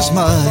sing as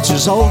much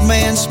as old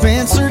man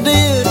Spencer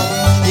did.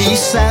 He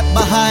sat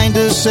behind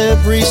us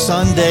every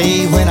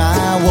Sunday when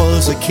I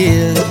was a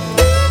kid.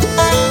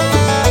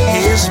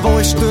 His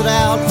voice stood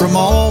out from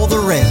all the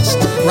rest,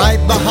 right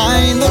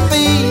behind the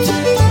beat.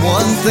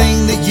 One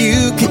thing that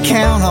you could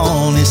count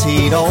on is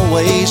he'd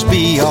always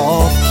be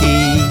off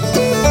key.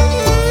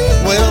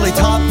 Well, he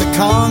taught the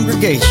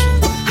congregation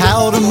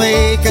how to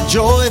make a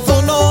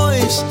joyful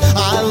noise.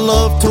 I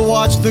love to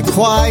watch the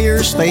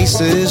choir's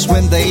faces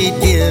when they'd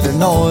get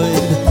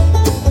annoyed.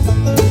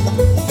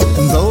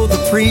 And though the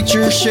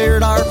preacher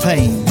shared our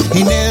pain,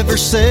 he never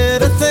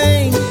said a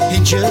thing. He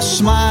just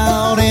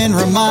smiled and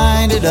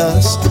reminded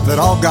us that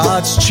all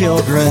God's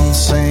children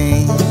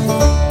sing.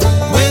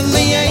 When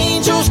the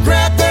angels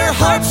grab their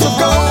harps of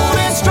gold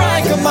and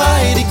strike a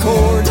mighty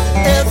chord,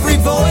 every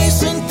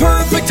voice in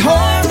perfect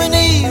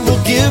harmony will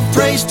give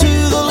praise to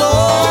the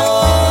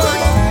Lord.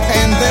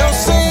 And they'll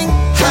sing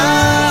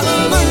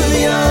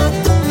hallelujah,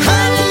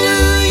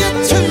 hallelujah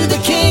to the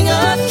King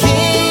of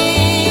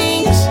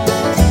Kings.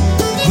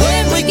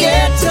 When we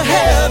get to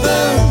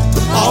heaven,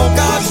 all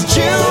God's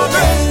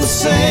children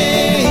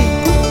sing.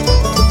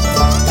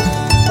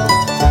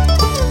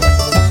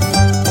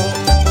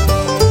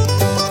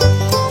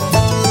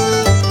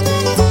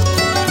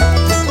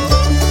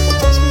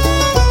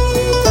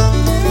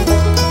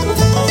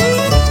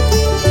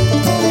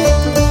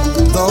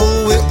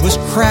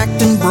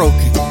 Cracked and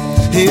broken,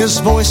 his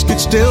voice could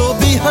still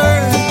be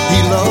heard.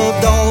 He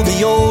loved all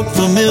the old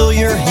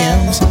familiar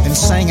hymns and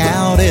sang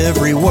out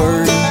every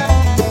word.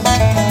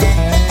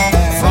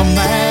 From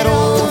that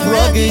old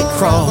rugged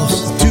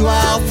cross to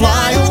I'll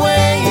fly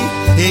away,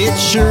 it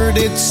sure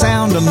did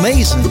sound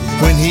amazing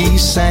when he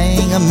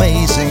sang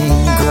Amazing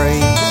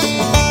Grace.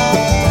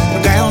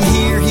 Down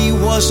here he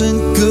wasn't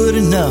good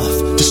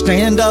enough to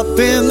stand up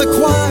in the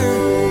choir,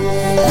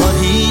 but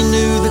he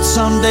knew that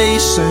someday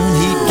soon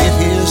he'd get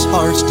his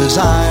heart's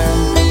desire.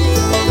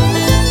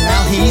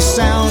 Now he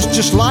sounds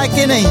just like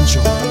an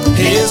angel,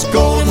 his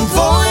golden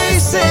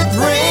voice it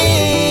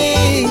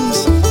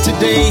rings.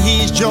 Today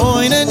he's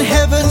joining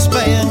heaven's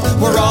band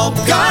where all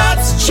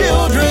God's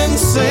children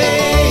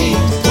sing.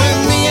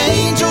 When the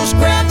angels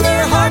grab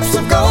their harps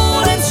of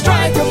gold and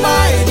strike a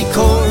mighty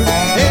chord,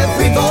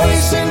 every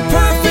voice in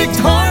perfect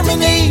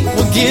harmony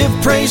will give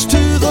praise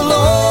to the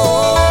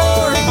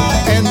Lord.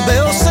 And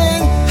they'll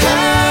sing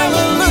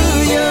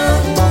hallelujah,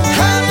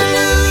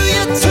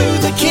 hallelujah to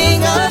the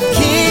King of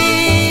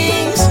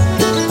Kings.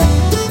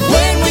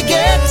 When we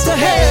get to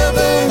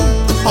heaven,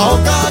 all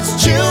God's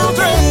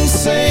children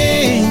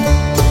sing.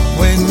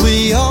 When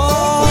we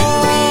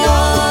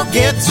all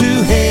get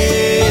to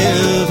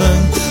heaven,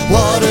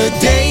 what a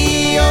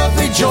day of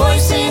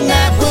rejoicing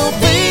that will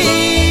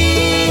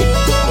be.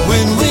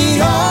 When we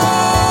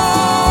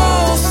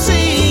all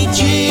see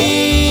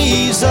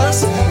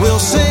Jesus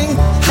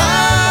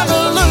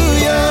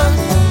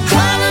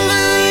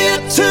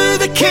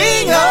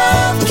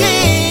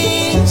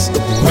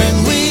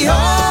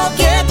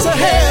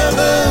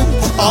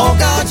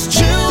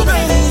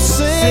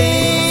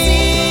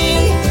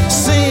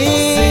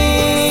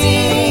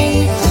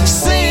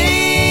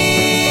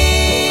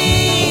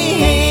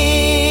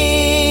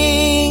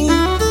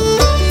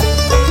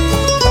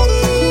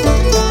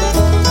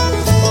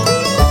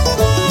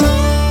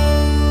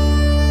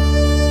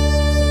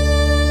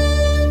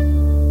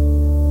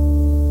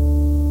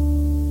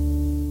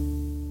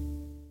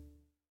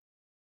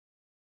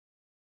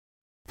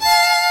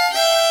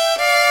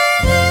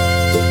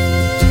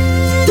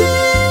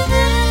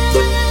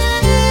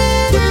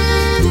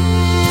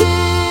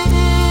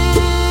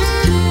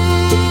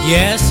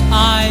Yes,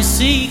 I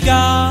see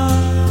God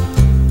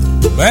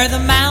where the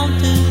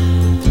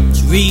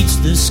mountains reach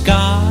the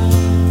sky,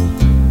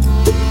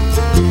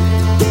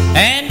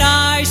 and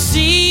I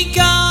see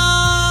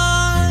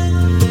God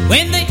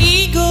when the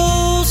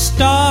eagle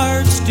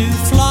starts to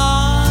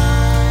fly.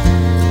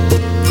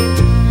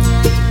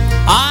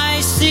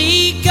 I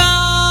see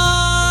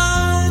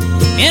God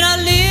in a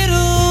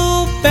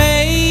little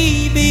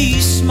baby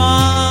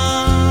smile.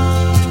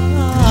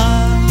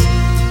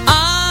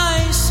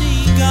 I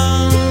see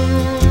God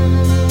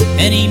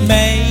and He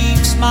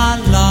makes my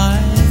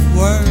life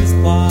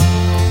worthwhile.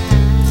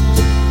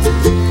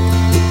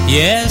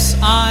 Yes,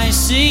 I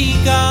see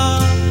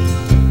God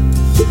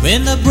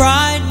when the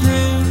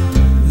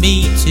bridegroom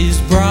meets his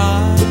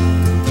bride.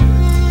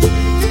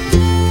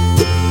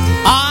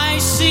 I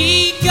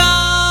see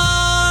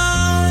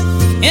God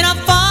in a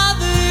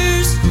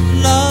father's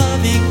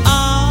loving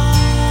eye.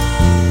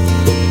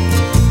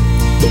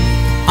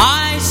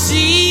 I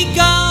see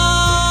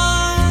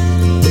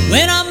God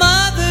when a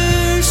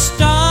mother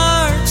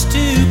starts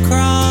to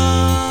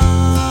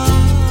cry.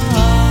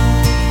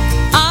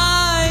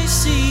 I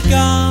see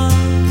God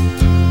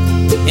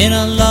in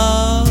a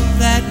love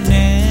that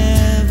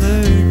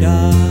never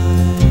dies.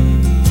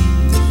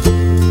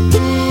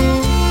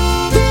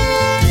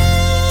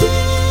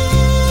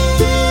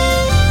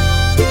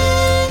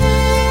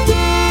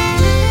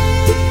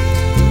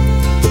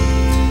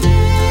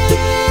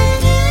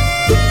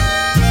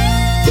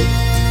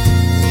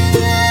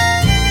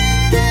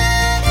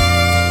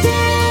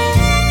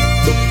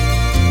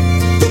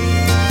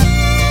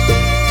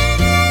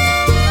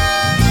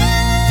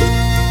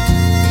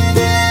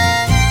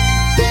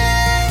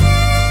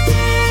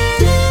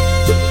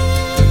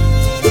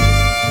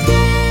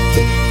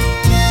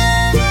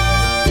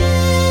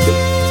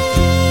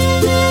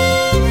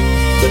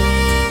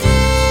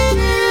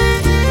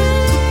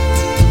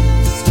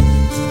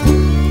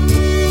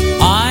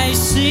 I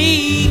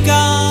see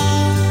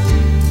God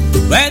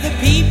where the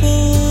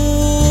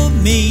people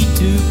meet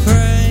to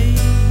pray.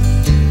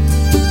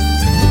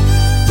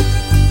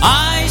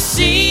 I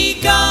see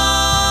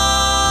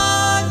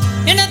God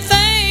in the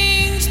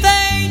things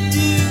they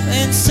do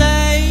and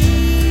say.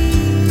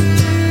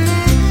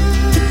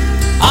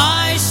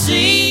 I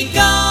see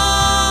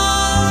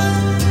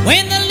God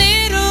when the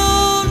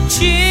little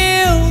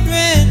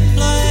children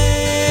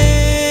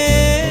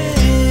play.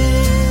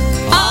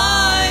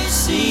 I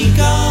see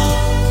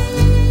God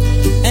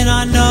and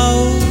I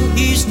know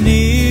He's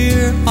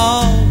near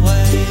always.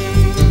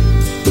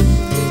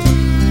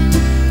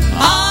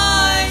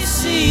 I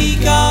see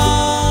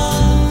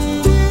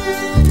God.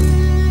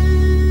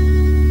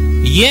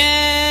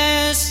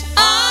 Yes,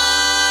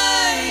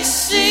 I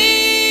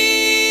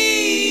see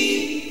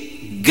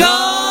God.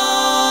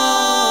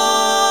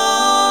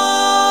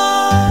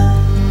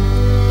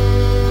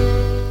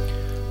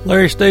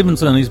 Larry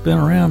Stevenson, he's been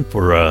around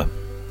for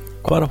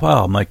quite a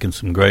while making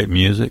some great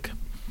music.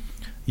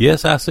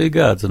 Yes, I See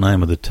God's the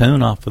name of the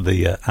tune off of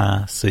the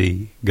I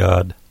See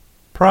God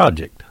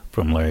project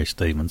from Larry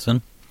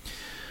Stevenson.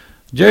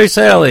 Jerry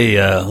Salley,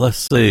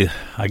 let's see,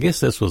 I guess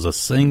this was a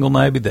single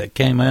maybe that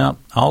came out.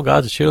 All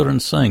God's Children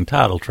Sing,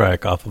 title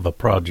track off of a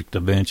project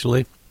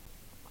eventually.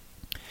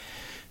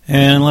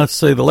 And let's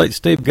see, the late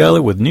Steve Gully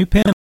with New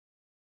Pen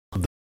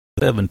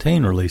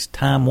 17 released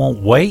Time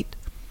Won't Wait.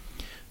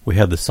 We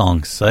have the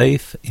song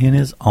Safe in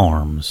His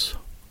Arms.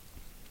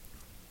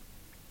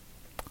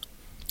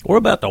 We're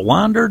about to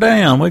wind her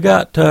down. We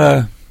got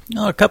a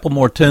couple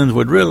more tunes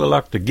we'd really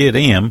like to get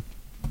in.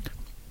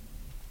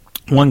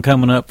 One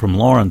coming up from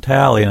Lauren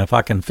Talley, and if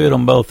I can fit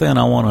them both in,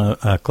 I want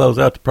to close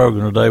out the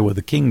program today with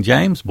the King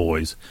James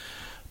Boys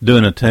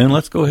doing a tune.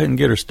 Let's go ahead and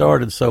get her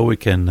started so we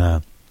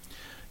can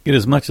get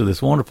as much of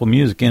this wonderful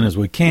music in as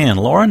we can.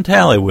 Lauren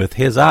Talley with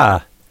His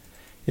Eye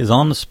is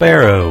on the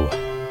Sparrow.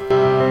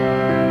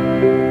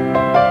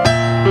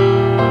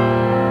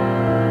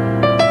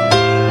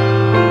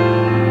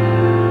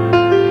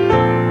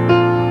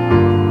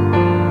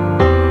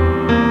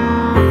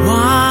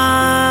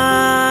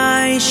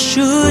 Why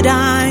should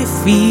I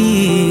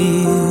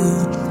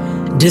feel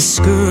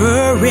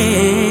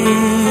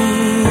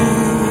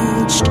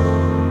discouraged?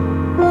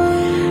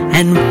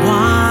 And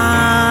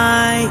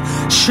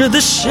why should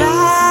the shadows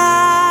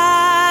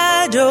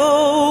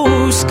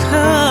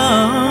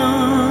come?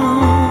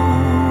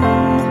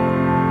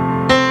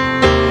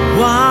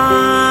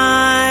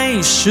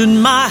 Why should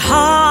my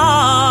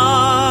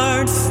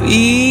heart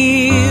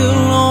feel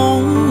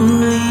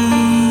lonely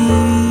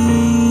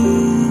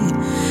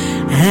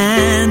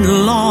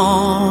and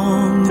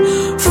long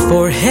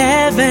for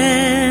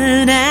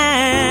heaven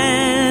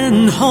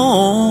and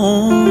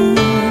home?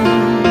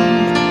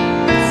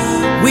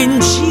 When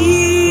Jesus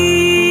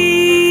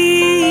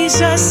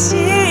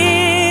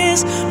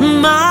is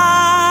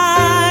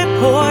my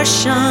portion,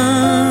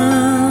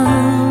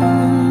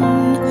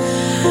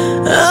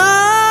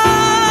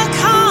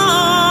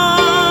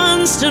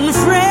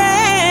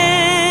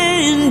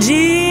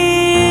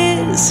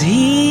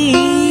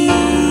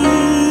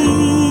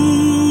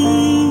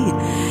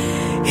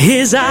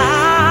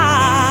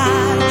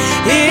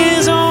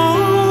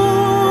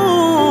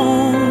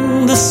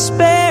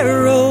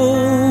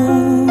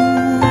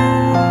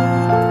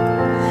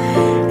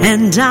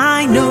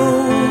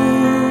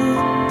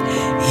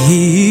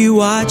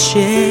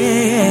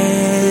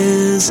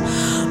 is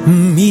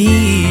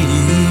me.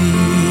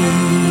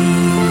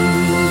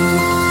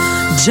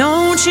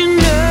 Don't you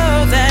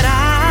know that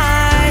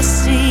I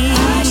sing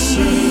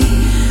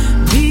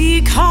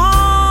because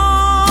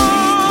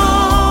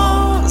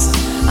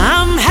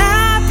I'm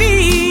happy?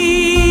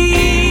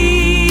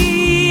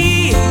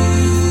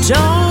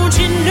 Don't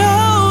you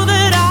know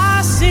that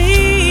I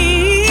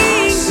sing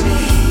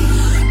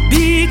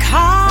because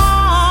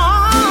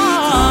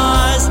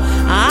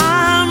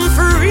I'm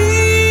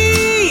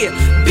free?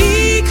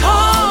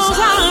 Because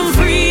I'm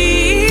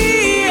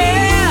free,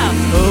 yeah.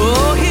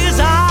 Oh, his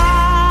eye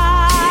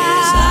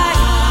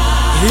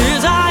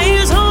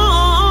is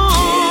on,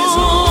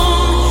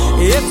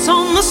 it's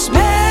on the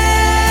sparrow,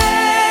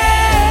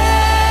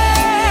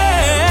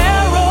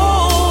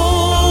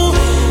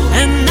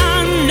 and I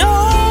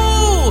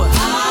know,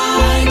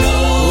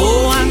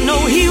 oh, I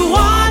know he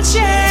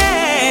watches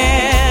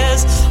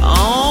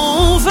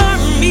over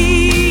me.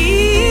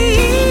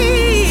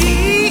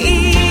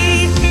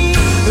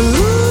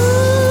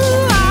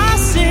 Ooh, I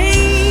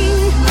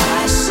sing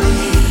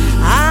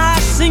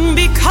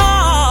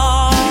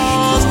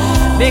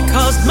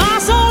because my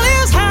soul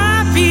is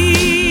happy.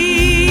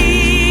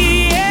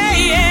 Yeah,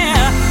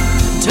 yeah.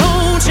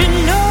 Don't you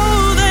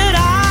know that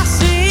I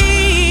sing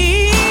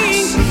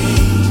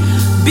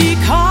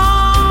because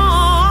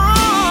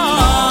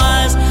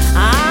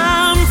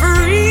I'm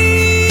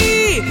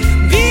free?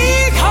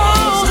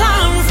 Because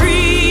I'm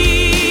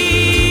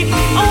free.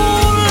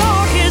 Oh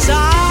Lord, his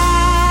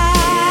eye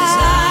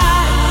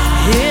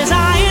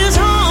is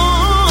on.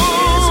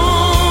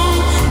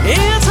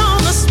 It's on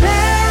the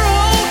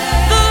sparrow,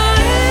 the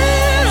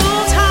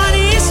little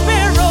tiny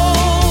sparrow.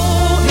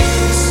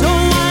 So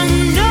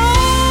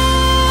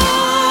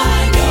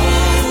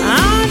I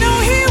know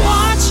he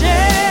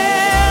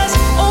watches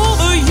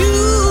over you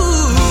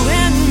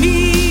and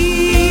me.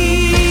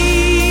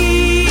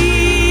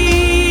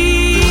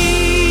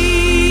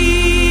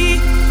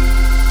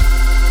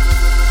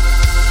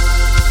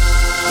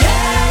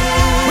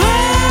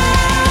 Well,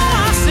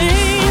 I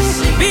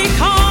sing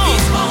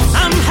because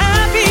I'm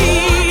happy.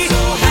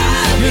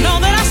 You know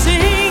that I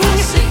sing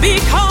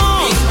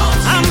because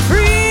I'm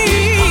free.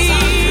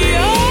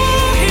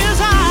 Oh, his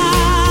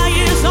eye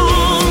is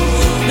on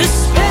the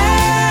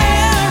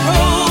sparrow,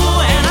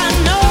 and I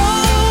know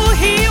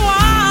he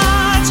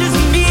watches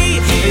me.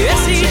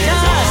 Yes, he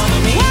does.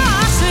 Well,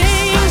 I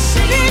sing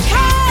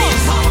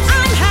because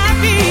I'm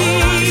happy.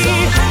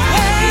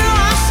 Well,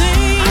 I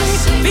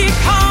sing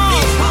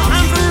because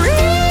I'm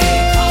free.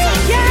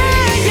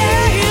 Yeah,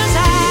 yeah, his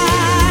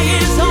eye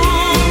is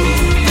on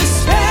the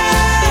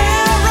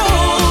sparrow,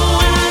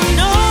 and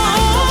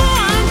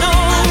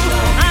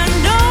I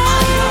know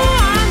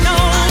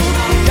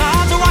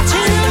God's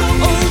watching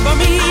over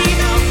me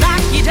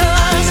like he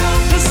does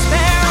the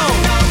sparrow.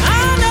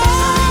 I know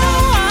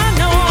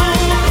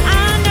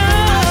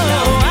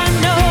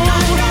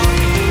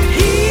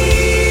he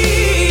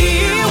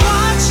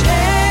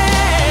watches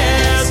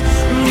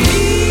me.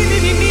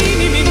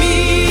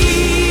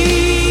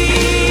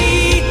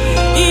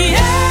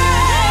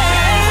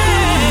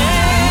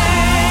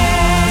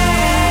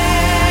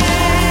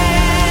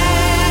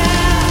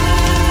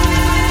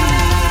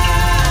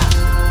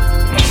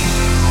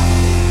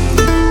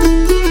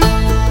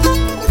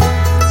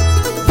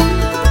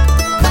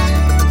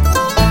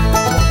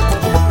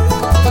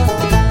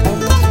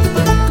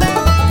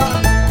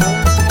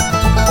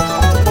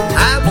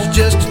 I was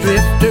just a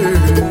drifter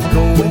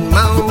going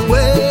my own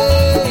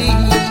way.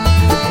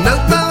 No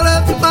thought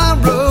of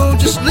tomorrow,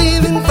 just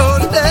living for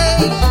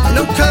today.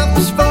 No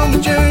compass for my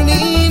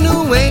journey,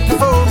 no anchor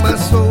for my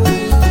soul.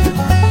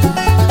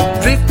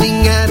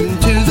 Drifting out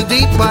into the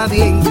deep while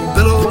the angry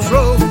billows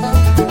roll.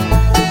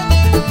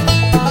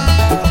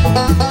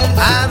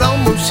 I'd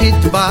almost hit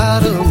the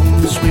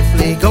bottom,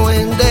 swiftly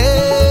going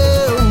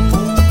down.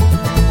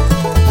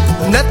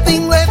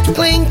 Nothing left to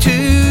cling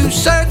to,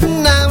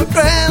 certain I would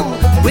drown.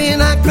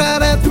 When I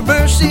cried out for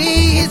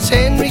mercy, his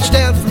hand reached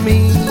out for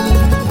me.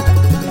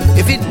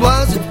 If it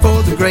wasn't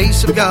for the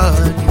grace of God,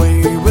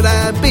 where would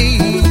I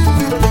be?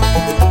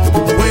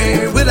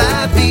 Where would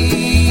I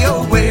be?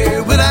 Oh,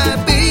 where would I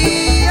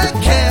be? A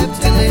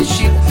captainless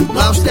ship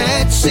lost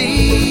at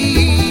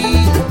sea.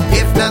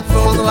 If not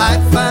for the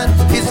lifeline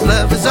his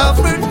love has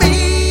offered me.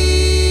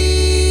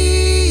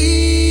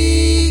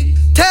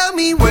 Tell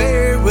me,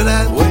 where would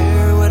I be?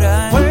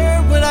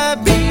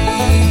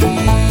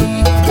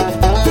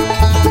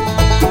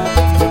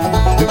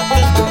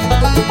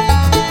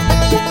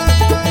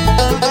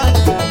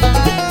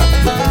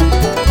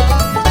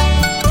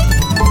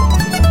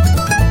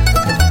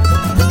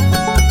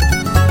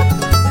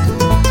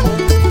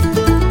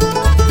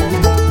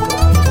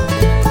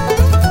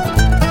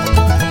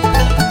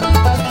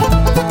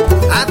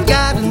 I've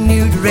got a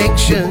new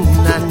direction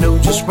I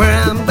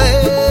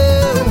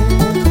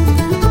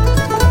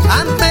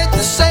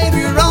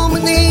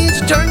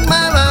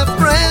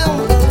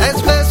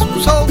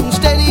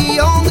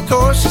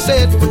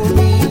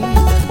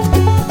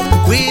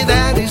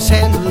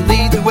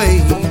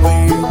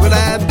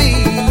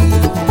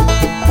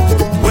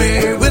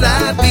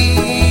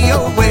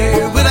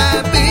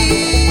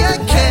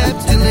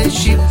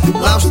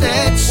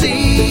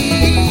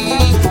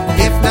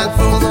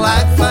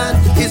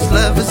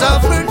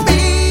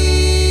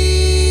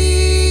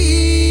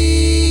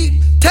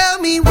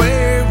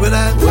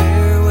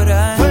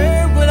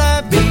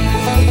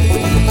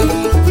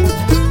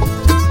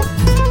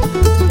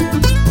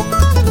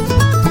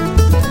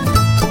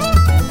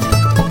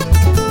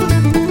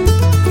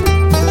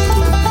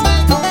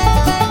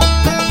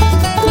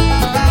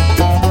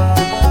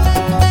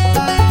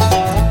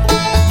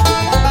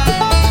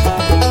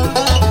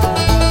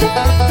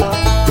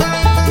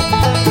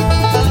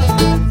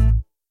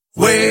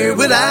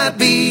would I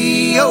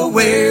be? Oh,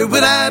 where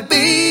would I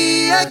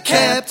be? A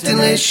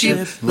captainless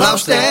ship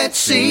lost at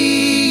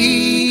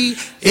sea.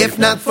 If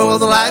not for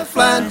the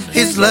lifeline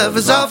his love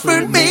has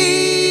offered me.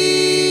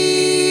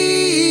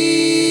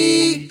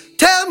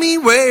 Tell me,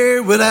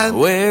 where would I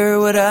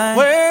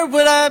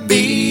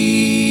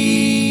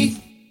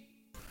be?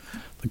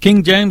 The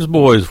King James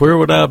Boys, Where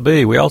Would I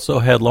Be? We also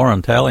had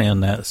Lauren Talley in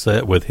that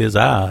set with His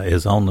Eye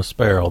Is on the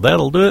Sparrow.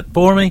 That'll do it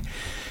for me.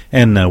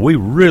 And we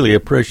really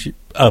appreciate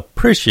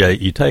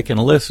you taking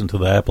a listen to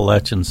the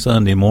Appalachian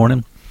Sunday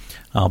morning.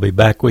 I'll be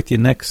back with you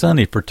next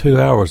Sunday for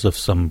 2 hours of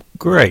some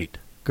great,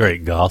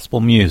 great gospel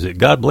music.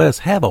 God bless.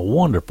 Have a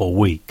wonderful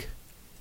week.